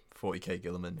to 40k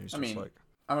Guilliman, who's just like.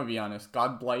 I'm gonna be honest.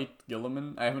 Godblight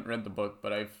Guilliman. I haven't read the book,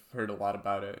 but I've heard a lot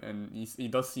about it, and he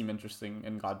does seem interesting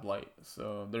in Godblight.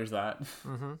 So there's that.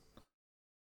 Mm-hmm.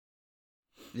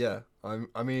 Yeah,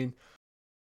 I mean,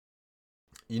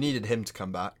 you needed him to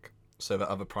come back so that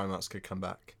other Primarchs could come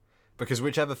back, because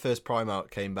whichever first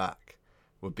Primarch came back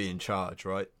would be in charge,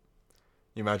 right?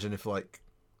 You imagine if like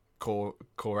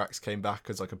Korax came back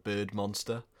as like a bird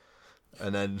monster,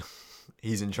 and then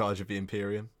he's in charge of the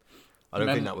Imperium. I don't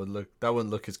think that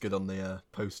wouldn't look as good on the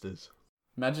posters.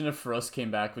 Imagine if Russ came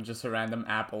back with just a random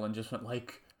apple and just went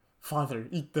like, "Father,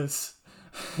 eat this,"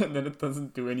 and then it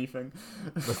doesn't do anything.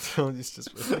 It's just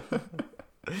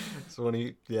so when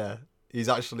he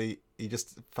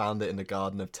just found it in the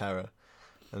Garden of Terror,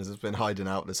 and has just been hiding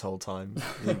out this whole time.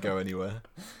 He didn't go anywhere.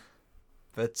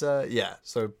 But yeah,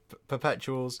 so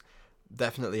perpetuals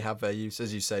definitely have their use,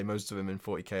 as you say. Most of them in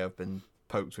 40k have been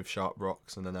poked with sharp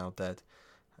rocks and are now dead.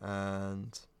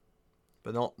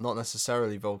 But not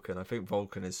necessarily Vulcan. I think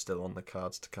Vulcan is still on the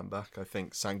cards to come back. I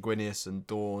think Sanguinius and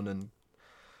Dawn and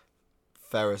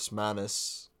Ferrus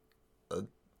Manus are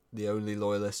the only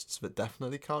loyalists that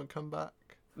definitely can't come back.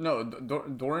 No,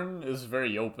 Dorn is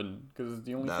very open, because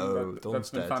the only thing that's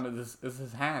been found is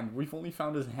his hand. We've only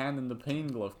found his hand in the Pain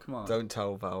Glove. Come on. Don't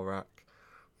tell Valrak.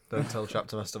 Don't tell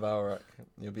Chapter Master Valrak.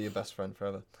 You'll be your best friend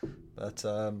forever. But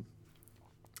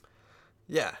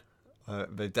yeah,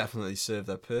 they definitely serve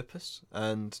their purpose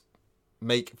and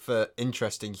make for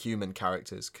interesting human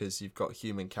characters, because you've got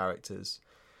human characters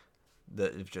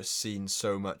that have just seen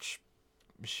so much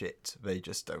shit they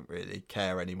just don't really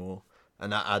care anymore,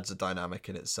 and that adds a dynamic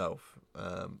in itself,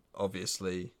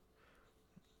 obviously.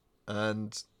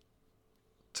 And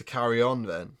to carry on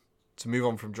then, to move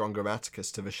on from John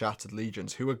Grammaticus to the Shattered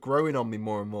Legions, who are growing on me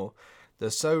more and more. They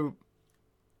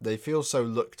feel so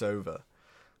looked over,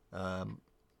 the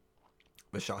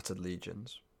Shattered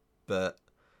Legions, but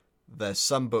there's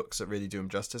some books that really do them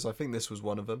justice. I think this was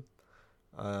one of them.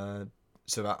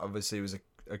 So that obviously was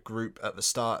a group at the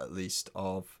start, at least,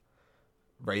 of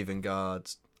Raven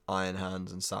Guards, Iron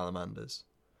Hands, and Salamanders.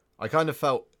 I kind of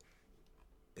felt,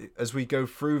 as we go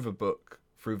through the book,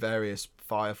 through various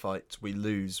firefights, we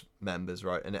lose members,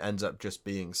 right? And it ends up just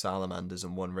being Salamanders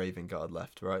and one Raven Guard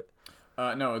left, right?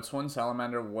 No, it's one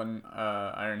Salamander, one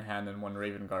Iron Hand, and one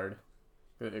Raven Guard.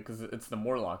 Because it's the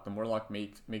Morlock. The Morlock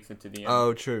makes it to the end.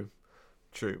 Oh, true.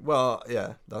 Well,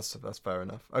 yeah, that's fair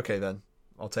enough. Okay, then.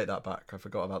 I'll take that back. I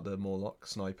forgot about the Morlock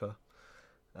sniper.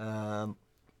 Yeah,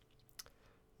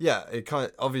 it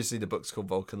obviously the book's called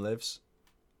Vulcan Lives.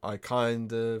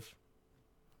 Actually,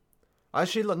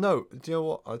 no. Do you know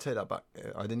what? I'll take that back.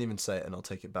 I didn't even say it, and I'll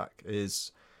take it back.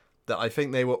 Is that I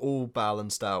think they were all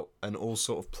balanced out and all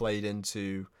sort of played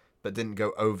into, but didn't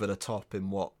go over the top in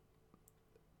what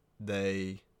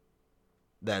their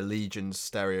legions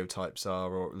stereotypes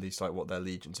are, or at least like what their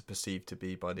legions are perceived to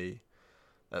be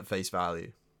at face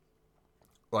value.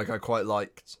 Like, I quite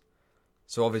liked,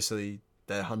 so obviously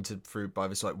they're hunted through by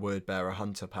this like word bearer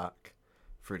hunter pack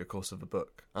through the course of the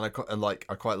book, and I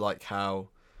quite like how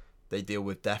they deal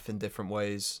with death in different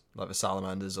ways. Like the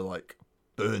Salamanders are like,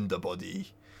 burn the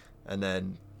body, and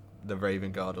then the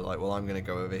Raven Guard are like, well, I'm gonna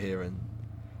go over here and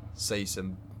say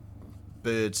some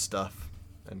bird stuff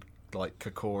and like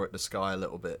cacaw at the sky a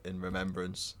little bit in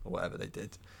remembrance, or whatever they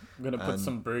did. I'm gonna put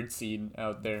some bird seed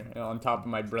out there on top of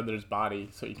my brother's body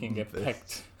so he can get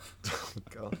pecked. Oh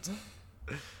God.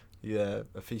 Yeah,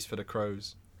 a feast for the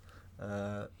crows.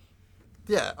 Yeah,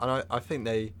 and I think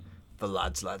the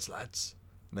lads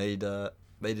made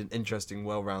an interesting,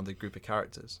 well-rounded group of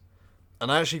characters.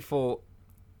 And I actually thought,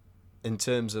 in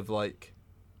terms of like,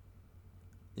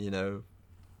 you know,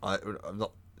 I'm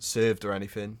not served or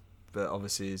anything, but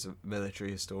obviously as a military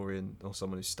historian or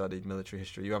someone who studied military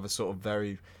history, you have a sort of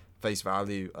very face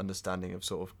value understanding of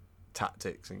sort of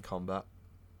tactics in combat.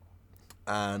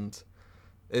 And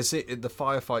the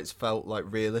firefights felt like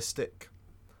realistic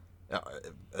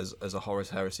as a Horus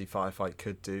Heresy firefight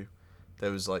could do.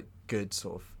 There was like good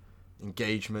sort of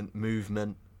engagement,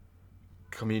 movement,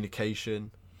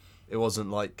 communication. It wasn't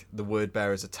like the word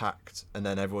bearers attacked and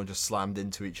then everyone just slammed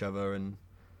into each other and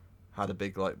had a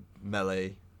big like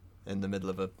melee in the middle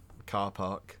of a car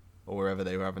park or wherever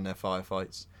they were having their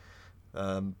firefights.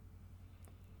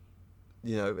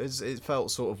 It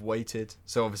felt sort of weighted.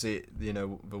 So obviously, the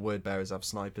word bearers have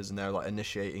snipers and they're like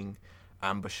initiating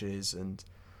ambushes and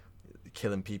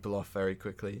killing people off very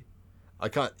quickly. I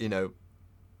can't,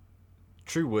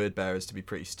 true word bearers to be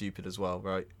pretty stupid as well,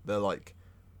 right? They're like,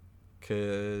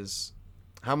 because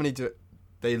how many do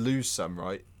they lose some,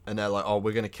 right? And they're like, oh,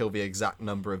 we're going to kill the exact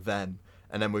number of them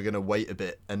and then we're going to wait a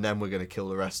bit and then we're going to kill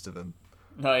the rest of them.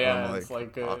 Oh yeah, it's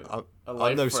like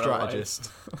I'm no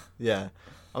strategist. Yeah,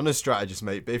 I'm no strategist,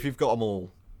 mate. But if you've got them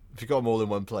all in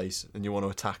one place and you want to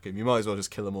attack them, you might as well just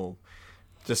kill them all.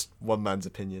 Just one man's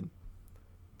opinion.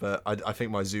 But I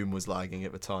think my Zoom was lagging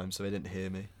at the time, so they didn't hear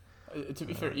me. To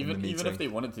be fair, even if they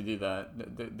wanted to do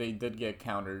that, they did get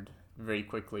countered very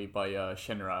quickly by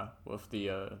Shinra with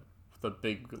the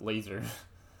big laser.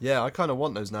 Yeah, I kind of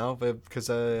want those now because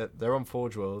they're on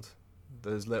Forge World.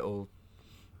 There's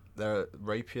they're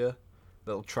rapier,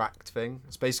 little tracked thing.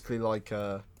 It's basically like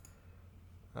I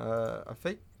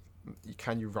think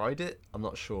can you ride it? I'm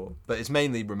not sure, but it's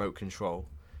mainly remote control.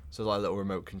 So like a little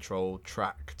remote control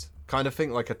tracked kind of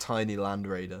thing, like a tiny Land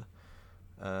Raider,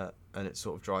 and it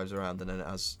sort of drives around, and then it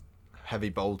has heavy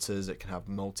bolters. It can have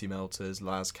multi-melters,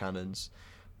 las cannons,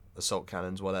 assault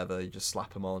cannons, whatever. You just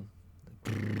slap them on.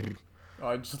 Oh,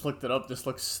 I just looked it up. This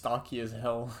looks stocky as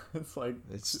hell. It's like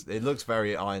it looks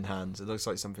very Iron Hands. It looks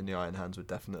like something the Iron Hands would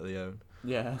definitely own.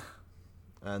 Yeah.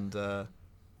 And that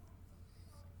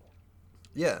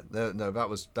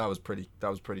was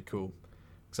pretty cool.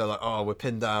 So like, oh, we're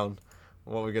pinned down.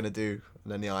 What are we gonna do?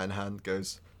 And then the Iron Hand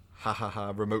goes, ha ha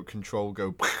ha. Remote control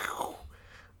go,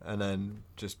 and then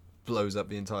just blows up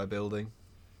the entire building.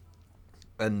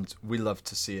 And we love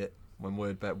to see it when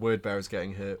word bearers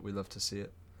getting hurt. We love to see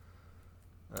it.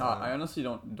 I honestly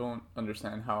don't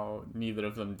understand how neither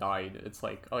of them died. It's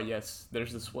like, oh yes,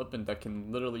 there's this weapon that can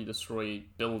literally destroy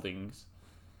buildings,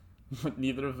 but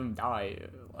neither of them die.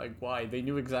 Like, why? They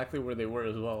knew exactly where they were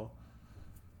as well.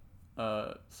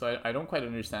 So I don't quite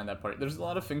understand that part. There's a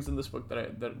lot of things in this book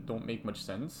that don't make much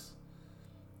sense,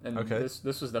 and okay.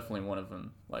 This was definitely one of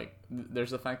them. Like,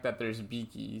 there's the fact that there's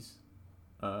beakies,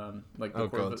 like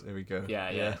the here we go.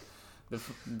 Yeah.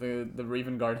 The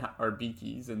Raven Guard are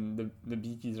beakies, and the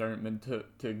beakies aren't meant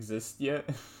to exist yet.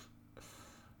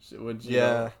 Would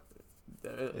you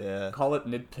call it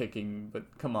nitpicking?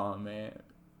 But come on, man,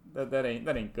 that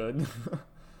ain't good.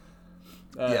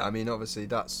 Yeah, I mean, obviously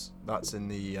that's in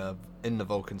the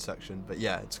Vulcan section, but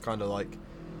yeah, it's kind of like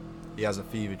he has a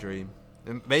fever dream,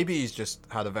 and maybe he's just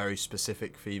had a very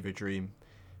specific fever dream.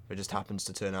 It just happens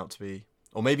to turn out to be.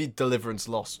 Or maybe Deliverance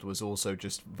Lost was also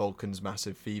just Vulcan's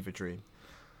massive fever dream.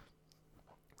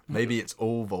 Maybe it's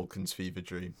all Vulcan's fever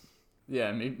dream.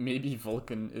 Yeah, maybe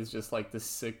Vulcan is just like this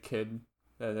sick kid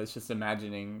that's just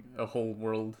imagining a whole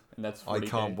world, and that's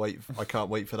 40K. I can't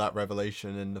wait for that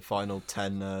revelation in the final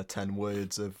 10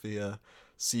 words of the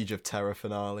Siege of Terra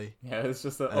finale. Yeah, it's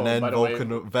just then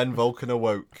Vulcan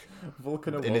awoke.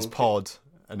 In his pod.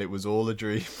 And it was all a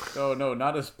dream. Oh no,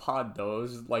 not his pod though. It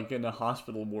was like in a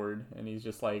hospital ward, and he's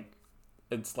just like,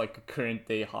 it's like a current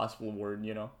day hospital ward,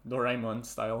 Doraemon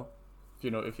style. If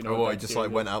you know. Oh, he just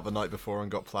like went out the night before and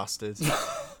got plastered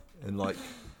in like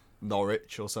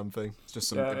Norwich or something. It's just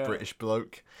some British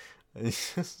bloke.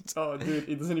 Oh, dude,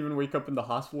 he doesn't even wake up in the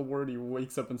hospital ward. He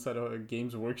wakes up inside a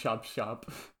Games Workshop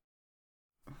shop.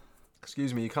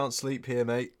 Excuse me, you can't sleep here,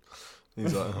 mate.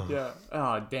 He's like, oh. Yeah.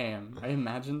 Oh, damn. I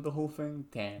imagined the whole thing.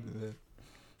 Damn.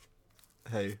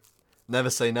 Yeah. Hey, never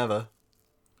say never.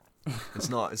 It's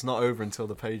not over until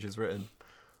the page is written.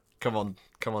 Come on,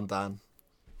 Dan.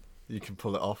 You can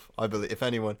pull it off. I believe, if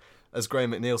anyone, as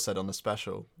Graham McNeil said on the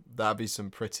special, that'd be some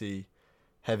pretty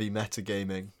heavy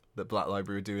metagaming that Black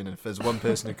Library are doing. And if there's one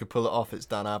person who could pull it off, it's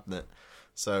Dan Abnett.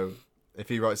 So if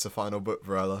he writes the final book,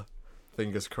 Varela,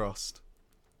 fingers crossed.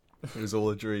 It was all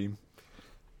a dream.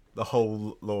 The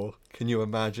whole lore. Can you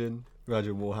imagine?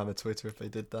 Imagine Warhammer Twitter if they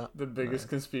did that. The biggest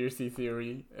conspiracy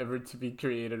theory ever to be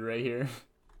created right here.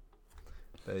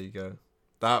 There you go.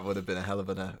 That would have been a hell of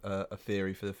a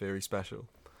theory for the theory special.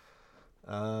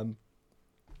 But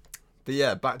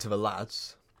yeah, back to the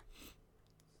lads.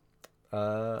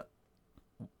 Were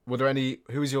there any?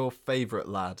 Who was your favourite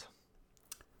lad?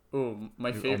 Oh,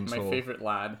 my favorite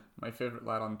lad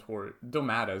on tour.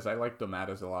 Domatas. I like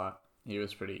Domatas a lot. He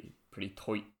was pretty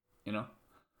tight,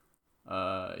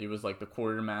 He was like the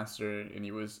quartermaster, and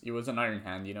he was an Iron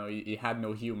Hand. You know, he had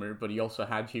no humor, but he also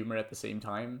had humor at the same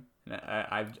time. And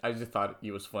I just thought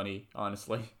he was funny,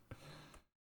 honestly.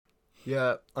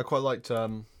 Yeah, I quite liked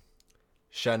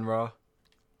Shenra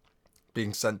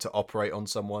being sent to operate on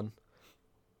someone.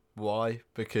 Why?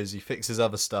 Because he fixes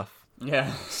other stuff,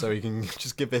 Yeah. so he can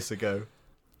just give this a go.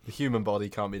 The human body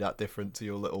can't be that different to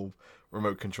your little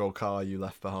remote control car you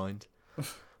left behind.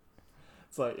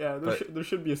 It's like, yeah, there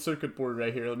should be a circuit board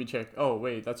right here. Let me check. Oh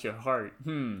wait, that's your heart.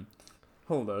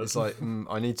 Hold up. It's like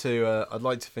I need to. I'd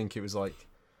like to think it was like,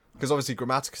 because obviously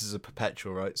Grammaticus is a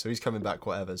perpetual, right? So he's coming back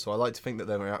whatever. So I like to think that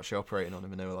they were actually operating on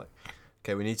him, and they were like,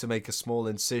 okay, we need to make a small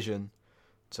incision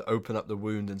to open up the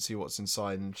wound and see what's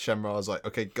inside. And Shenra's like,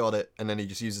 okay, got it. And then he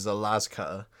just uses a las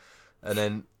cutter, and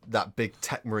then that big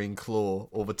Tech Marine claw,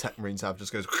 all the Tech Marines have,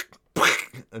 just goes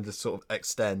and just sort of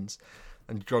extends.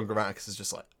 And John Grammaticus is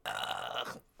just like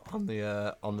on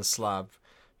the slab,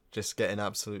 just getting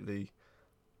absolutely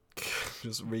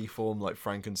just reformed like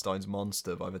Frankenstein's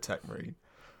monster by the Tech Marine.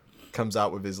 Comes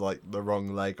out with his like the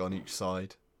wrong leg on each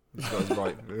side. He's got his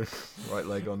right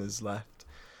leg on his left,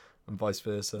 and vice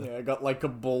versa. Yeah, I got like a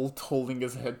bolt holding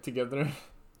his head together.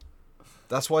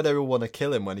 That's why they all want to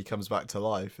kill him when he comes back to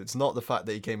life. It's not the fact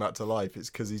that he came back to life. It's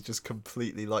because he's just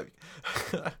completely like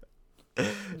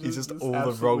he's just all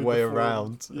the wrong way deformed.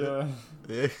 around. Yeah.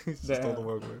 Yeah, he's just all the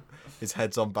wrong way. His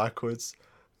head's on backwards,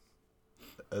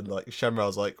 and like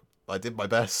Shenra's like, I did my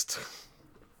best.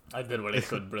 I did what I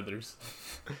could, brothers.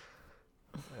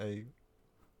 Hey.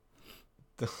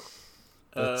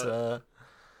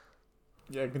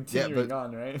 Yeah, continuing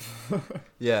on, right?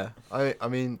 Yeah, I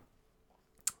mean,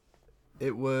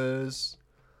 it was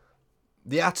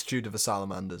the attitude of the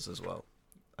salamanders as well.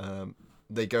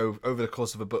 They go over the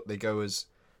course of a book. They go as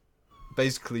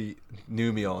basically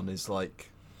Numion is like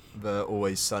the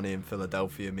Always Sunny in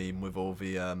Philadelphia meme with all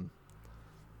the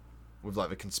with like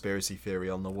the conspiracy theory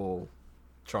on the wall,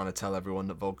 trying to tell everyone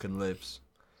that Vulcan lives,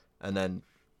 and then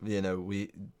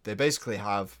they basically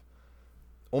have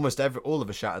almost all of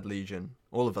the Shattered Legion,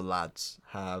 all of the lads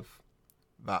have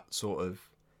that sort of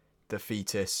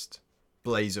defeatist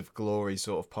blaze of glory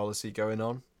sort of policy going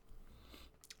on.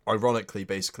 Ironically,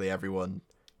 basically everyone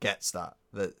gets that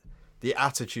the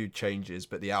attitude changes,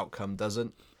 but the outcome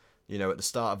doesn't. You know, at the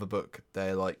start of a book,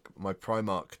 they're like, my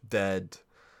Primarch dead,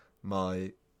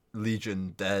 my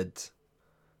Legion dead,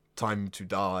 time to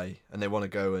die, and they want to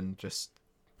go and just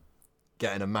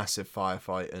get in a massive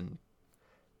firefight and,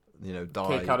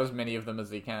 die. Take out as many of them as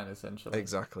they can, essentially.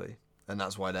 Exactly, and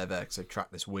that's why they're there, because they've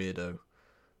tracked this weirdo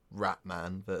rat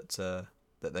man that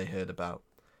they heard about.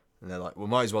 And they're like, well,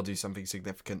 might as well do something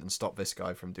significant and stop this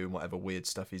guy from doing whatever weird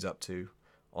stuff he's up to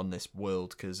on this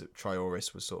world, because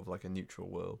Trioris was sort of like a neutral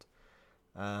world.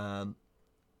 And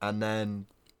then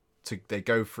they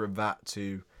go from that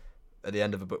to, at the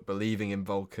end of the book, believing in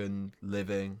Vulcan,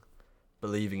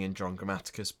 believing in John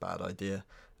Grammaticus, bad idea.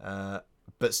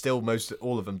 But still,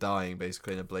 all of them dying,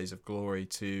 basically, in a blaze of glory,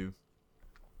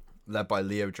 led by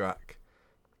Leodrak,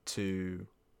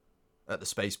 at the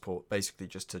spaceport, basically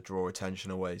just to draw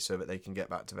attention away so that they can get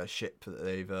back to their ship that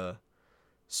they've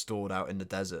stored out in the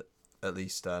desert. At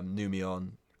least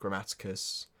Numion,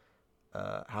 Grammaticus,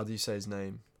 how do you say his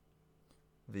name?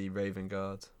 The Raven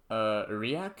Guard.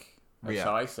 Riak? That's Riak.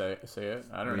 how I say it.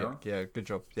 I don't know. Yeah, good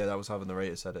job. Yeah, that was how the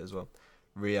narrator said it as well.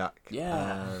 Riak.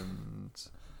 Yeah. And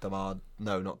not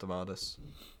Damardus.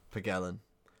 Pagellin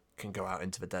can go out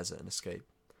into the desert and escape.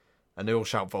 And they all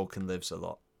shout Vulcan lives a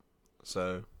lot.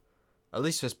 So, at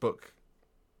least this book,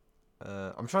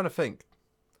 I'm trying to think.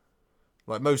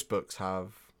 Like, most books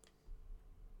have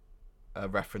a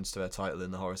reference to their title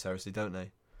in the Horus Heresy, don't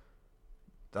they?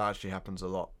 That actually happens a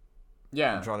lot.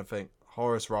 Yeah. I'm trying to think.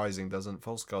 Horus Rising doesn't.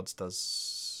 False Gods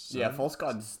does. Yeah, False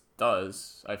Gods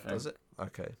does, I think. Does it?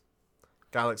 Okay.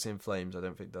 Galaxy in Flames, I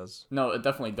don't think does. No, it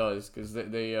definitely does, because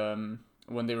they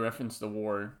when they reference the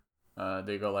war,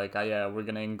 they go like, yeah, we're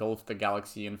going to engulf the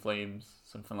galaxy in flames,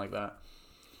 something like that.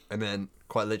 And then,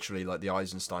 quite literally, like the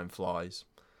Eisenstein flies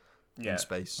in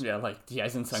space. Yeah, like the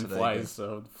Eisenstein flies,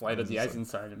 so flight of the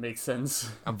Eisenstein, it makes sense.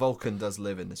 And Vulcan does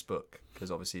live in this book,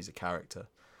 because obviously he's a character.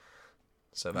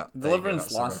 So that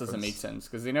Deliverance lost doesn't make sense,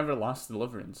 because they never lost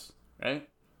Deliverance, right?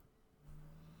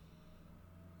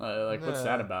 What's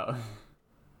that about?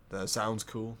 That sounds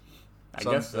cool. I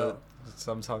guess so.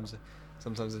 Sometimes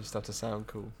they just have to sound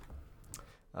cool.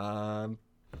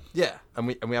 Yeah, and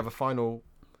we have a final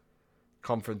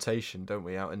confrontation, don't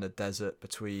we, out in the desert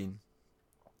between.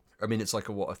 I mean, it's like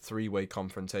a 3-way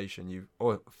confrontation,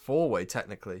 or 4-way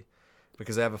technically,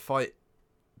 because they have a fight.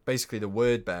 Basically, the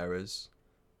word bearers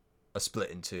are split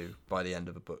in two by the end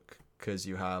of the book, because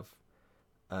you have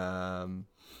or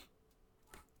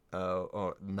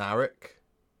Narek,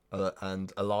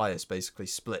 and Elias basically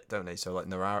split, don't they? So like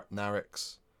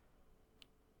Narek's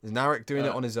is Narek doing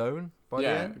it on his own by the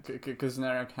Yeah, end? because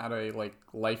Narek had a like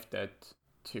life debt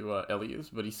to Elias,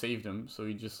 but he saved him, so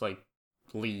he just like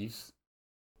leaves.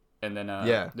 And then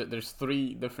Yeah. there's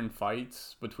 3 different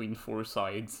fights between 4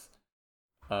 sides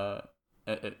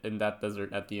in that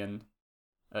desert at the end.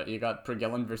 You got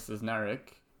Pergellan versus Narek.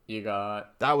 You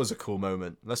got... That was a cool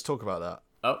moment. Let's talk about that,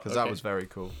 Oh, because okay. that was very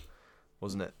cool,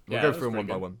 wasn't it? We'll Yeah, go it was through them one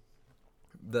pretty by good. one.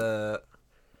 The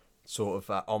sort of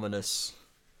that ominous,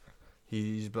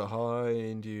 he's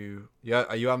behind you.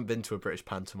 Yeah, you haven't been to a British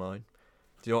pantomime.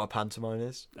 Do you know what a pantomime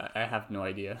is? I have no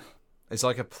idea. It's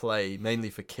like a play, mainly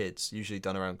for kids, usually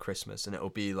done around Christmas, and it'll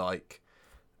be like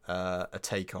a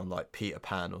take on like Peter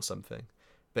Pan or something.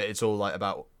 But it's all like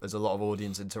about, there's a lot of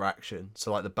audience interaction.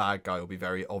 So like the bad guy will be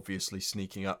very obviously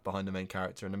sneaking up behind the main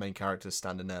character, and the main character's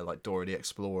standing there like Dora the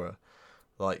Explorer.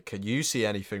 Like, can you see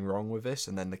anything wrong with this?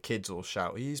 And then the kids all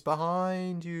shout, he's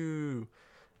behind you.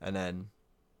 And then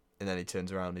he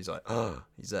turns around and he's like, oh,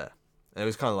 he's there. And it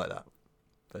was kind of like that.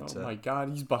 But, Oh my god,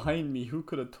 he's behind me. Who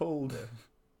could have told?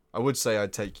 I would say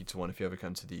I'd take you to one if you ever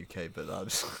come to the UK, but that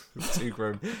was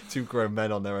two grown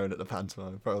men on their own at the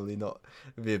pantomime. Probably not.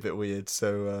 It'd be a bit weird.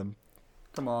 So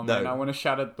Come on, No. man. I want to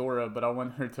shout at Dora, but I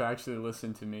want her to actually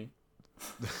listen to me.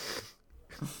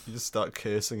 you just start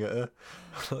cursing at her,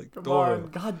 like Come Dora.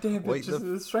 on. God damn it. wake Just,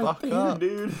 the it's right fuck there, up.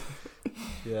 dude.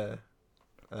 Yeah.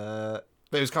 But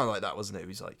it was kind of like that, wasn't it? He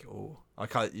was like, oh, I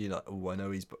can't. You know, oh, I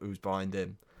know who's behind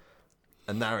him.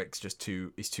 And Narek's just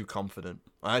he's too confident.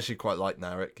 I actually quite like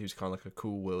Narek. He was kind of like a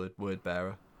cool word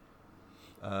bearer.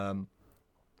 And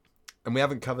we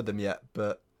haven't covered them yet,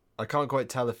 but I can't quite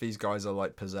tell if these guys are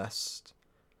like possessed,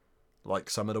 like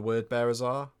some of the word bearers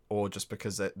are, or just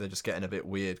because they're just getting a bit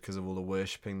weird because of all the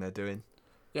worshipping they're doing.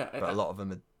 Yeah, But a lot of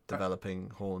them are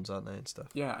developing horns, aren't they, and stuff.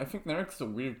 yeah, I think Narek's a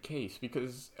weird case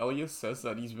because Elias says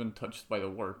that he's been touched by the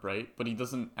warp, right? But he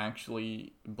doesn't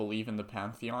actually believe in the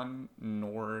Pantheon,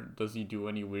 nor does he do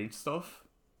any weird stuff.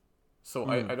 So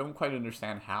I don't quite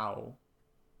understand how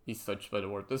he's touched by the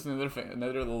warp. There's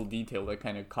another little detail that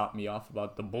kind of caught me off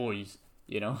about the boys,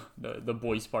 you know? The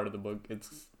boys part of the book.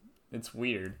 It's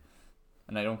weird.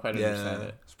 And I don't quite understand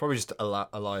it. It's probably just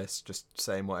Elias just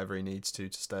saying whatever he needs to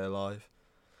stay alive.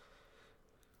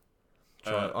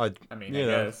 I you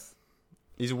know, guess.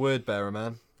 He's a word bearer,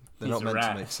 man. They're He's not a meant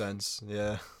rat. to make sense.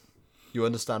 Yeah. You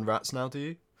understand rats now, do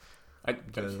you?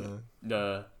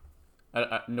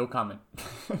 No comment.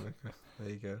 There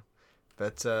you go.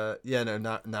 But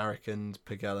Narek and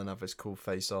Pagellan have this cool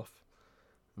face off.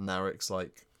 Narek's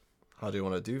like, how do you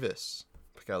want to do this?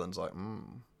 Pagellan's like,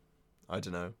 I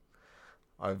don't know.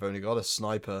 I've only got a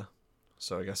sniper,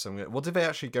 so I guess I'm gonna... What did they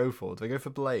actually go for? Did they go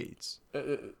for blades?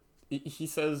 He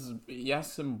says he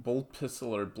asks him bolt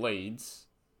pistol or blades,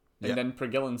 and Yeah. then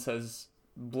Pergellan says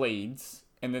blades,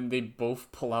 and then they both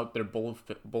pull out their bolt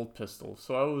pistol.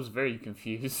 So I was very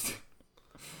confused.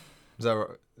 Is that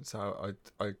right? So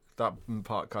I that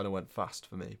part kind of went fast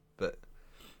for me, but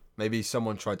maybe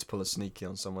someone tried to pull a sneaky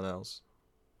on someone else.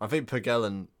 I think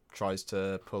Pagellan tries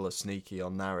to pull a sneaky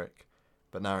on Narek,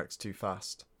 but Narek's too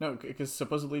fast. No, because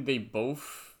supposedly they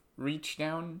both reach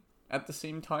down at the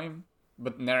same time,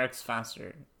 but Narek's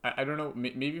faster. I don't know.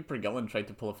 Maybe Pergellan tried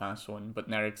to pull a fast one, but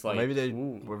Narek's like, Maybe they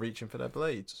ooh, were reaching for their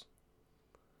blades.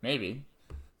 maybe.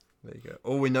 There you go.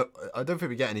 All we know, I don't think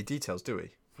we get any details, do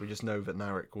we? We just know that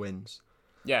Narek wins.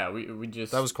 Yeah, we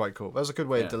just... That was quite cool. That was a good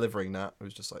way Yeah. of delivering that. It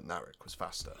was just like Narek was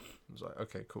faster. It was like,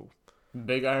 okay, cool.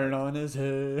 Big iron on his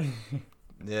head.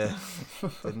 Yeah,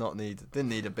 didn't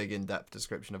need a big in-depth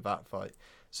description of that fight.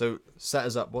 So set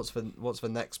us up. What's the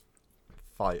next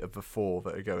fight of the 4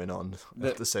 that are going on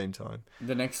at the same time?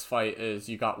 The next fight is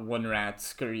you got one rat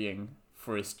scurrying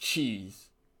for his cheese,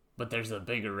 but there's a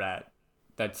bigger rat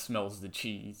that smells the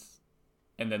cheese,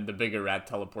 and then the bigger rat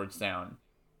teleports down,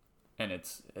 and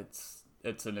it's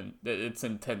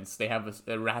intense. They have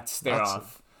a rat stare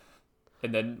off,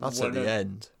 and then That's at the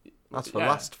end. That's the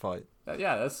last fight.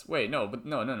 Yeah, but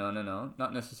no,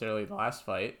 not necessarily the last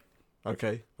fight.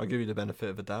 Okay, I'll give you the benefit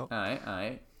of the doubt.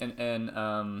 Alright,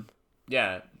 and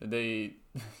yeah, he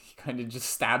kind of just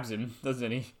stabs him,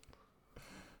 doesn't he?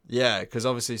 Yeah, because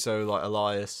obviously, so like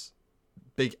Elias,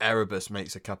 Big Erebus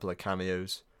makes a couple of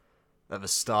cameos at the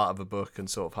start of the book and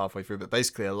sort of halfway through, but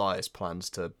basically Elias plans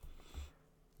to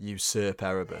usurp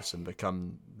Erebus and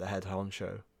become the head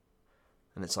honcho.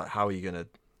 And it's like, how are you gonna?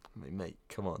 I mean, mate,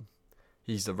 come on.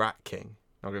 He's the Rat King.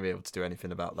 Not gonna be able to do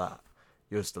anything about that.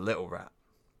 You're just a little rat.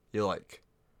 You're like,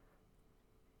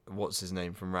 what's his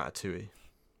name from Ratatouille?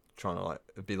 trying to like,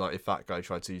 it'd be like if that guy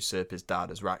tried to usurp his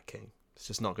dad as Rat King. It's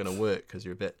just not going to work because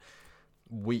you're a bit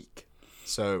weak.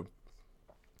 So,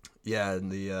 yeah,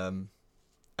 and the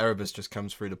Erebus just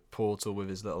comes through the portal with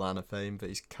his little Anaphane that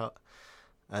he's cut,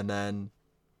 and then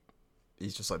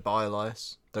he's just like, bye,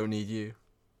 Elias, don't need you.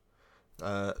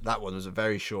 That one was a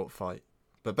very short fight.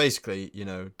 But basically, you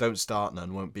know, don't start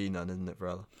none, won't be none, isn't it,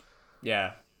 Varela?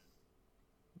 Yeah.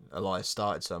 Elias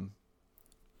started some.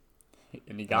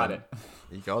 And he got it.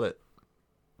 He got it.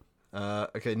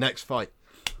 Okay, next fight.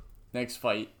 Next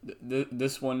fight.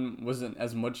 This one wasn't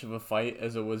as much of a fight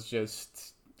as it was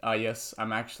just, yes,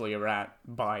 I'm actually a rat.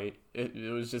 Bye. It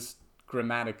was just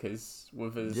Grammaticus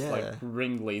with his like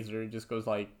ring laser. Just goes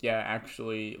like, yeah,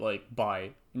 actually, like,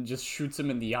 bye. And just shoots him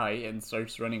in the eye and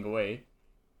starts running away.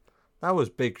 That was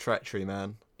big treachery,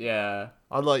 man. Yeah.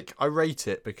 I rate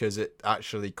it because it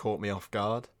actually caught me off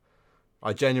guard.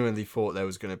 I genuinely thought there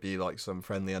was going to be like some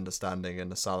friendly understanding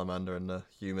and the salamander and the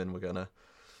human were going to...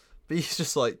 But he's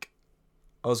just like...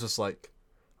 I was just like...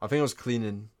 I think I was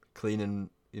cleaning,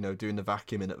 you know, doing the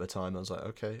vacuuming at the time. I was like,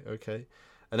 okay.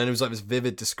 And then it was like this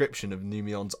vivid description of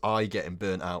Numion's eye getting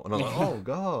burnt out. And I'm like, oh,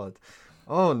 God.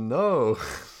 Oh, no.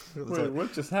 Wait, like,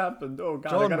 what just happened? Oh, God,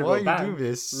 John, I gotta why go back. You do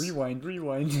this? Rewind.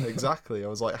 Exactly. I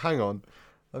was like, hang on.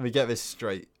 Let me get this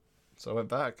straight. So I went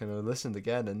back and I listened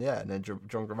again. And yeah, and then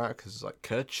John Grammaticus was like,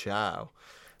 ka-chow.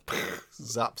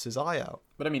 Zaps his eye out.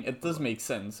 But I mean, it does make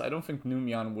sense. I don't think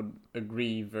Numion would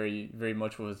agree very, very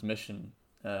much with his mission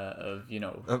of, you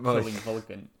know, killing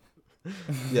Vulcan.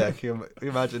 Yeah, can you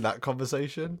imagine that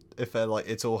conversation? If they're like,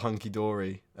 it's all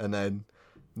hunky-dory, and then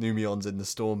Numion's in the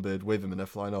Stormbird with him and they're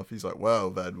flying off. He's like,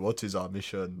 well then, what is our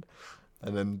mission?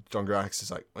 And then John Grammaticus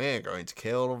is like, we're going to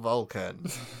kill Vulcan.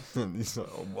 And he's like,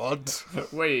 what?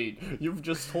 Wait, you've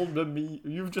just told me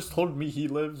he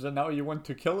lives and now you want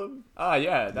to kill him? Ah,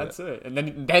 yeah, that's it.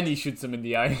 And then he shoots him in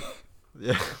the eye.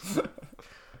 Yeah.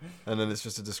 And then it's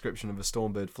just a description of a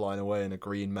Stormbird flying away and a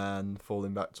green man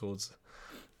falling back towards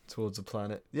the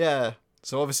planet. Yeah.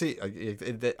 So obviously,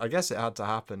 I guess it had to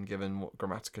happen given what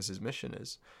Grammaticus's mission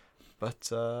is. But,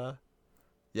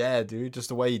 yeah, dude, just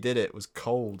the way he did it was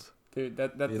cold. Dude,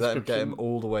 that you let him get him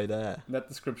all the way there. That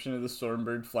description of the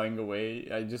Stormbird flying away,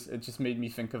 it just made me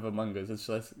think of Among Us.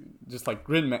 It's just like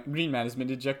Green Man has been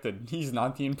ejected. He's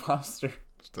not the imposter.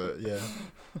 Yeah.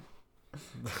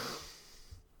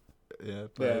 Yeah,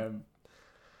 but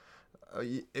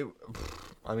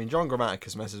I mean, John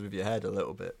Grammaticus messes with your head a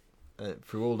little bit.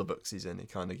 Through all the books he's in, he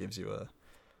kind of gives you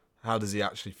how does he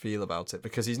actually feel about it?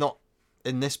 Because he's not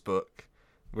in this book.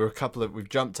 We've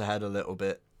jumped ahead a little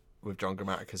bit with John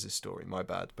Grammaticus' story. My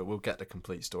bad, but we'll get the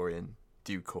complete story in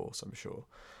due course, I'm sure.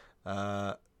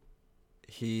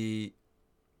 He's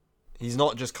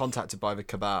not just contacted by the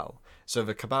Cabal. So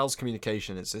the Cabal's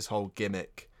communication is this whole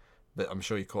gimmick that I'm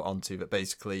sure you caught onto. That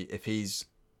basically, if he's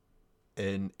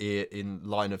in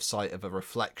line of sight of a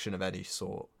reflection of any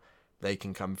sort, they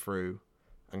can come through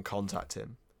and contact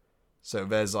him. So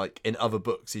there's like, in other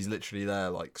books, he's literally there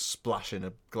like splashing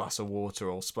a glass of water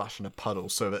or splashing a puddle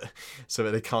so that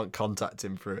they can't contact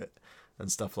him through it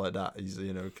and stuff like that. He's,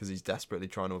 you know, because he's desperately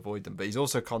trying to avoid them. But he's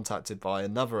also contacted by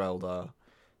another Eldar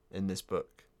in this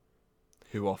book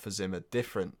who offers him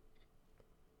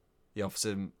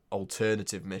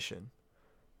alternative mission.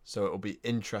 So it'll be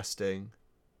interesting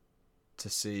to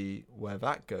see where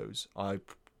that goes. I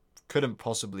couldn't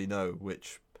possibly know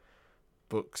which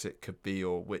books it could be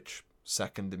or which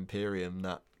second Imperium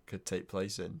that could take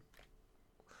place in.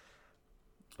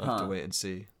 I have to wait and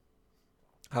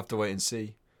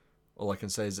see. All I can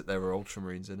say is that there were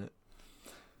Ultramarines in it.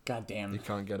 God damn. You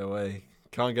can't get away. I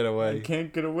can't get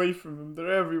away from them.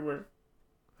 They're everywhere.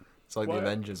 It's like the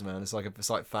Avengers, man. It's like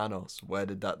Thanos. Where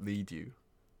did that lead you?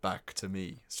 Back to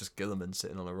me. It's just Gilliman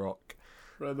sitting on a rock.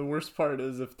 Bro, the worst part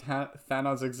is if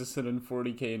Thanos existed in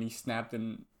 40k and he snapped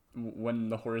in when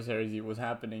the Horus Heresy was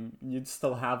happening, you'd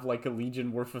still have like a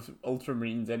legion worth of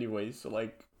Ultramarines anyway. So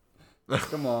like,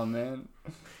 come on, man.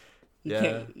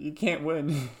 You can't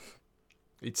win.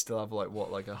 He'd still have like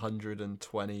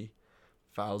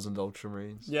 120,000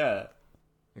 Ultramarines. Yeah.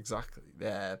 Exactly.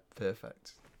 Yeah,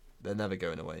 perfect. They're never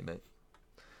going away, mate.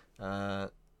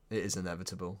 It is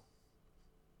inevitable.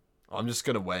 I'm just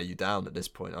going to wear you down at this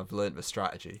point. I've learnt the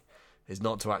strategy. It's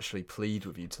not to actually plead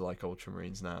with you to like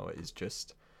Ultramarines now. It is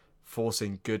just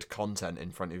forcing good content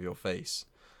in front of your face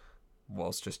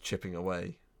whilst just chipping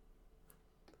away.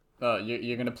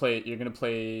 You're gonna play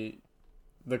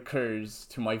the Kurz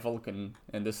to my Vulcan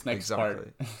in this next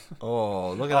part.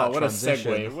 Oh, look at that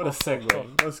transition. What a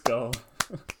segue. Let's go.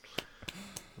 A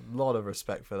lot of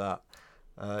respect for that.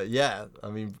 Yeah, I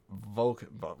mean, Vulcan,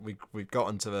 but we've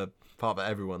gotten to the part that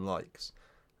everyone likes.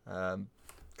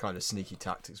 Kind of sneaky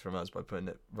tactics from us by putting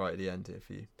it right at the end here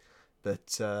for you.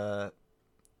 But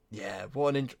yeah,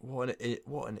 what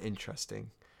an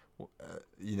interesting,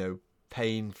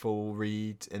 painful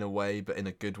read in a way, but in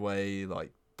a good way,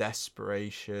 like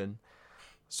desperation,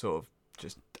 sort of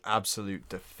just absolute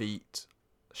defeat,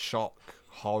 shock,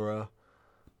 horror,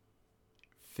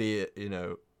 fear,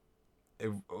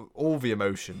 all the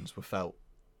emotions were felt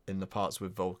in the parts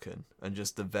with Vulcan, and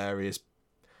just the various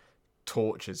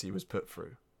tortures he was put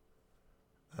through.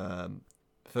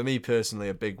 For me personally,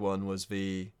 a big one was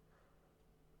the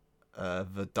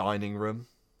dining room.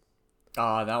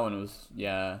 Ah, that one was,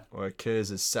 yeah. Where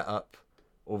Kurz has set up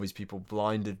all these people,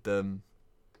 blinded them,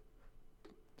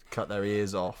 cut their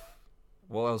ears off.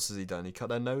 What else has he done? He cut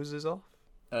their noses off?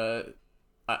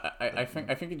 I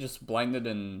think he just blinded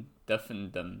and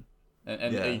deafened them.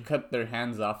 And Yeah. he cut their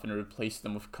hands off and replaced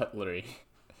them with cutlery.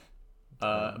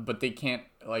 But they can't,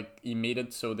 he made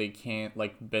it so they can't,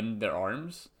 bend their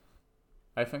arms,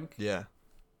 I think. Yeah,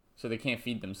 So they can't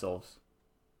feed themselves.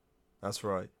 that's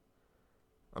right.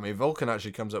 I mean, Vulcan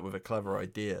actually comes up with a clever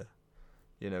idea.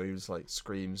 He was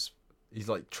screams. He's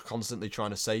constantly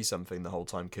trying to say something the whole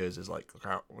time. Kurz is like,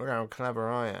 look how clever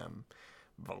I am,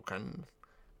 Vulcan.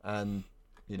 And,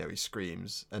 he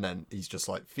screams. And then he's just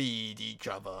like, feed each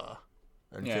other.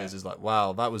 And Yeah. Kurz is like,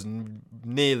 wow, that was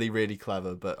nearly really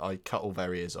clever, but I cut all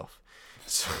their ears off.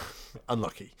 So,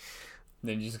 unlucky.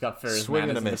 Then you just got Ferris Swing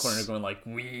and Manus a in the miss. corner going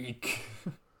weak.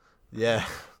 Yeah.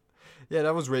 Yeah,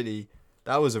 that was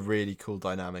a really cool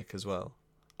dynamic as well.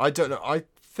 I don't know. I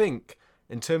think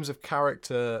in terms of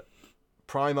character,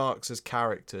 Primarchs as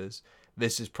characters,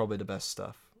 this is probably the best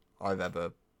stuff I've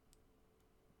ever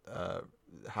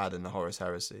had in the Horus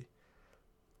Heresy.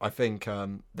 I think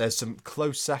there's some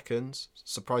close seconds.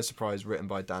 Surprise, surprise, written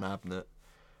by Dan Abnett,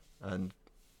 and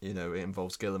it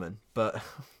involves Gilliman, but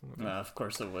Of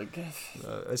course it would.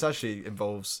 it's actually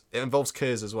involves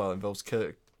Kurz as well. It involves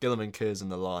Gilliman, Kurz,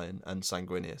 and the Lion, and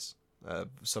Sanguinius.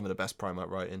 Some of the best Primarch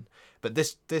writing, but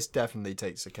this definitely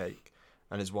takes the cake,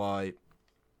 and is why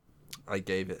I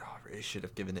gave it. I really should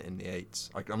have given it in the 8s.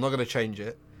 I'm not going to change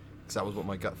it because that was what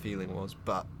my gut feeling was.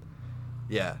 But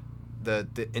yeah,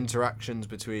 the interactions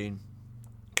between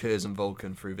Kurz and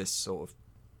Vulcan through this sort of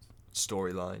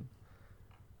storyline,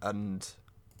 and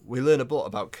we learn a lot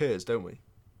about Kurz, don't we?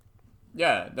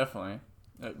 Yeah, definitely.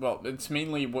 Well, it's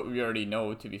mainly what we already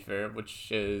know, to be fair,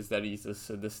 which is that he's a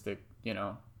sadistic,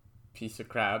 piece of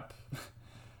crap.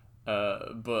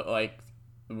 But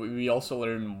we also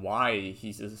learn why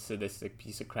he's a sadistic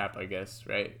piece of crap, I guess,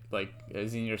 right?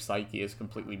 Xenia Psyche is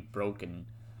completely broken.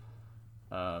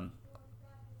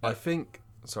 I think.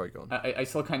 Sorry, go on. I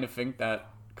still kind of think that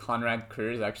Conrad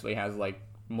Kurz actually has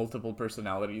multiple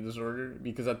personality disorder,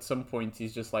 because at some point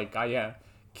he's just like, yeah,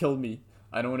 kill me.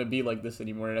 I don't want to be like this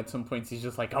anymore. And at some points he's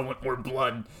just like, I want more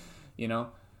blood, Yeah.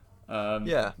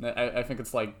 I think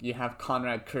it's you have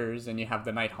Conrad Kurz and you have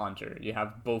the Night Haunter. You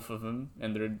have both of them,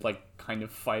 and they're kind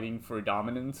of fighting for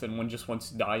dominance, and one just wants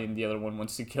to die and the other one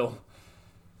wants to kill.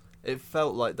 It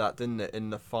felt like that, didn't it, in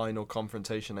the final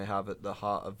confrontation they have at the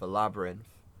heart of the labyrinth?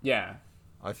 Yeah.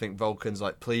 I think Vulcan's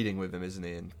pleading with him, isn't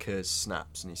he? And Kurz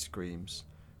snaps and he screams,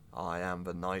 "I am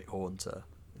the Night Haunter."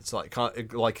 It's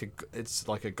it's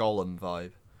like a Gollum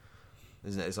vibe,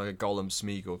 isn't it? It's like a Gollum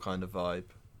Smeagol kind of vibe.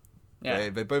 Yeah.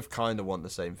 They both kind of want the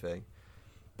same thing,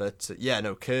 but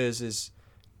Kurz is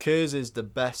the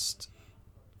best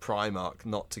Primarch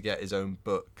not to get his own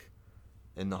book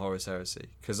in the Horus Heresy,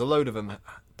 because a load of them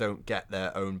don't get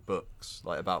their own books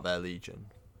about their legion,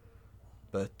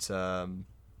 but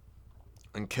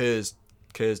and Kurz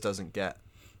doesn't get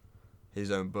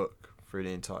his own book through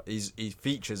the entire. He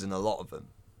features in a lot of them,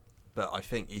 but I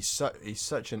think he's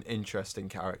such an interesting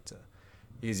character,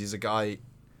 because he's a guy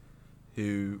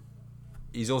who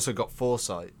he's also got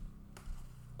foresight.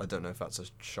 I don't know if that's a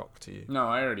shock to you. No,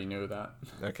 I already knew that.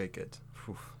 Okay, good.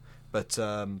 Whew. But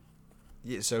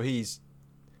yeah, so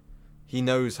he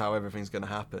knows how everything's going to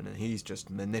happen, and he's just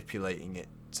manipulating it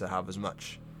to have as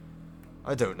much.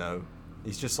 I don't know.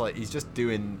 He's just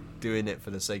doing it for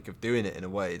the sake of doing it in a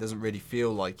way. It doesn't really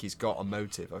feel like he's got a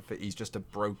motive. I think he's just a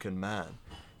broken man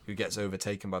who gets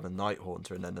overtaken by the Night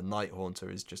Haunter, and then the Night Haunter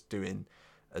is just doing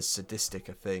as sadistic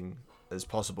a thing as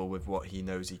possible with what he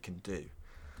knows he can do.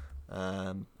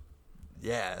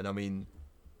 Yeah, and I mean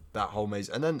that whole maze,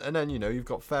 and then you've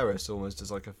got Ferris almost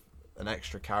as an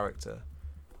extra character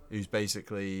who's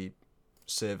basically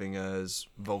serving as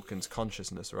Vulcan's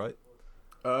consciousness, right?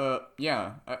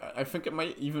 Yeah, I think it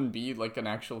might even be an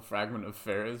actual fragment of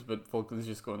Ferris, but Vulcan's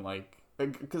just going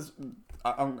because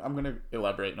I'm gonna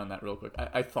elaborate on that real quick.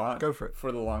 I thought Go for it.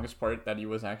 For the longest part that he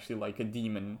was actually a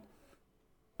demon,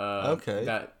 Okay.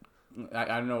 That I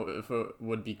don't know if it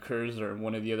would be Kurz or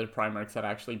one of the other Primarchs that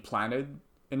actually planted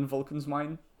in Vulcan's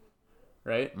mind,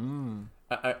 right? Mm.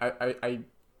 I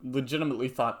legitimately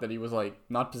thought that he was like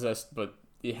not possessed, but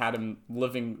he had him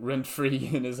living rent free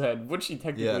in his head, which he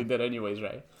technically Yeah. did anyways,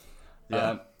 right?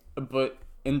 Yeah. But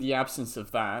in the absence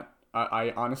of that,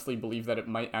 I honestly believe that it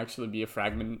might actually be a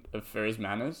fragment of Ferris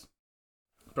Manus.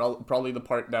 Probably the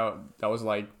part that was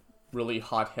like really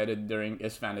hot headed during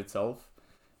Isfan itself,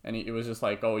 and it was just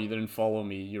like, oh, you didn't follow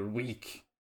me, you're weak,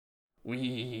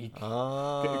 weak.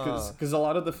 Ah. Because a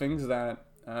lot of the things that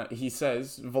he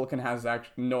says, Vulcan has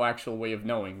no actual way of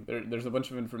knowing. There's a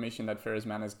bunch of information that Ferris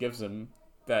Manus gives him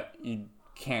that he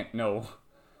can't know,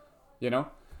 you know?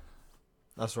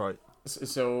 That's right.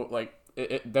 So like,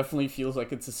 it definitely feels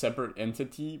like it's a separate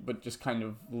entity, but just kind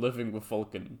of living with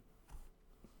Vulcan.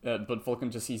 But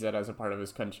Vulcan just sees that as a part of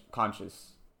his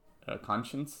conscience.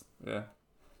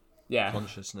 Yeah,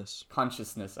 Consciousness.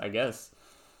 consciousness, I guess.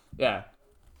 Yeah.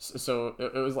 So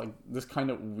it was like this kind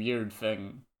of weird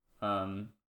thing. That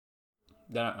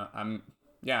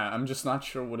I'm just not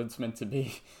sure what it's meant to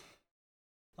be.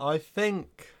 I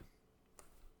think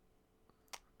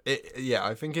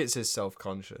I think it's his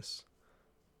self-conscious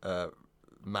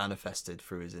manifested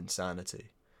through his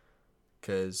insanity,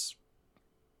 because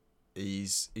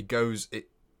it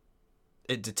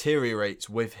deteriorates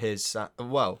with his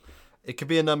well, it could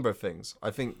be a number of things. I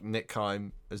think Nick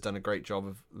Kime has done a great job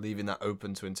of leaving that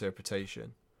open to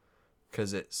interpretation,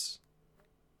 because it's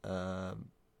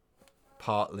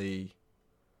partly,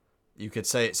 you could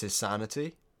say it's his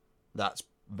sanity. That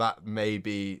may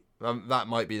be that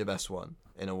might be the best one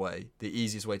in a way, the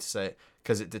easiest way to say it,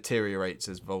 because it deteriorates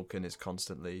as Vulcan is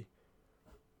constantly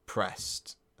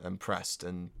pressed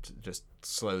and just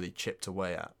slowly chipped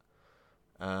away at,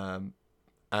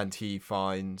 and he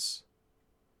finds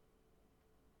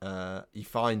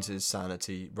his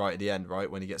sanity right at the end, right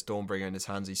when he gets Dawnbringer in his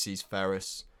hands. He sees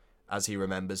Ferris as he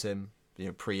remembers him,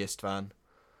 pre-Istvan.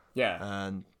 Yeah.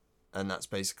 And that's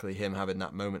basically him having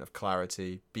that moment of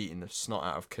clarity, beating the snot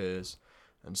out of Kurz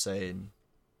and saying,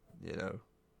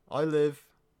 I live,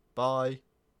 bye.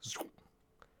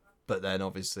 But then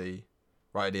obviously,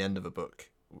 right at the end of the book,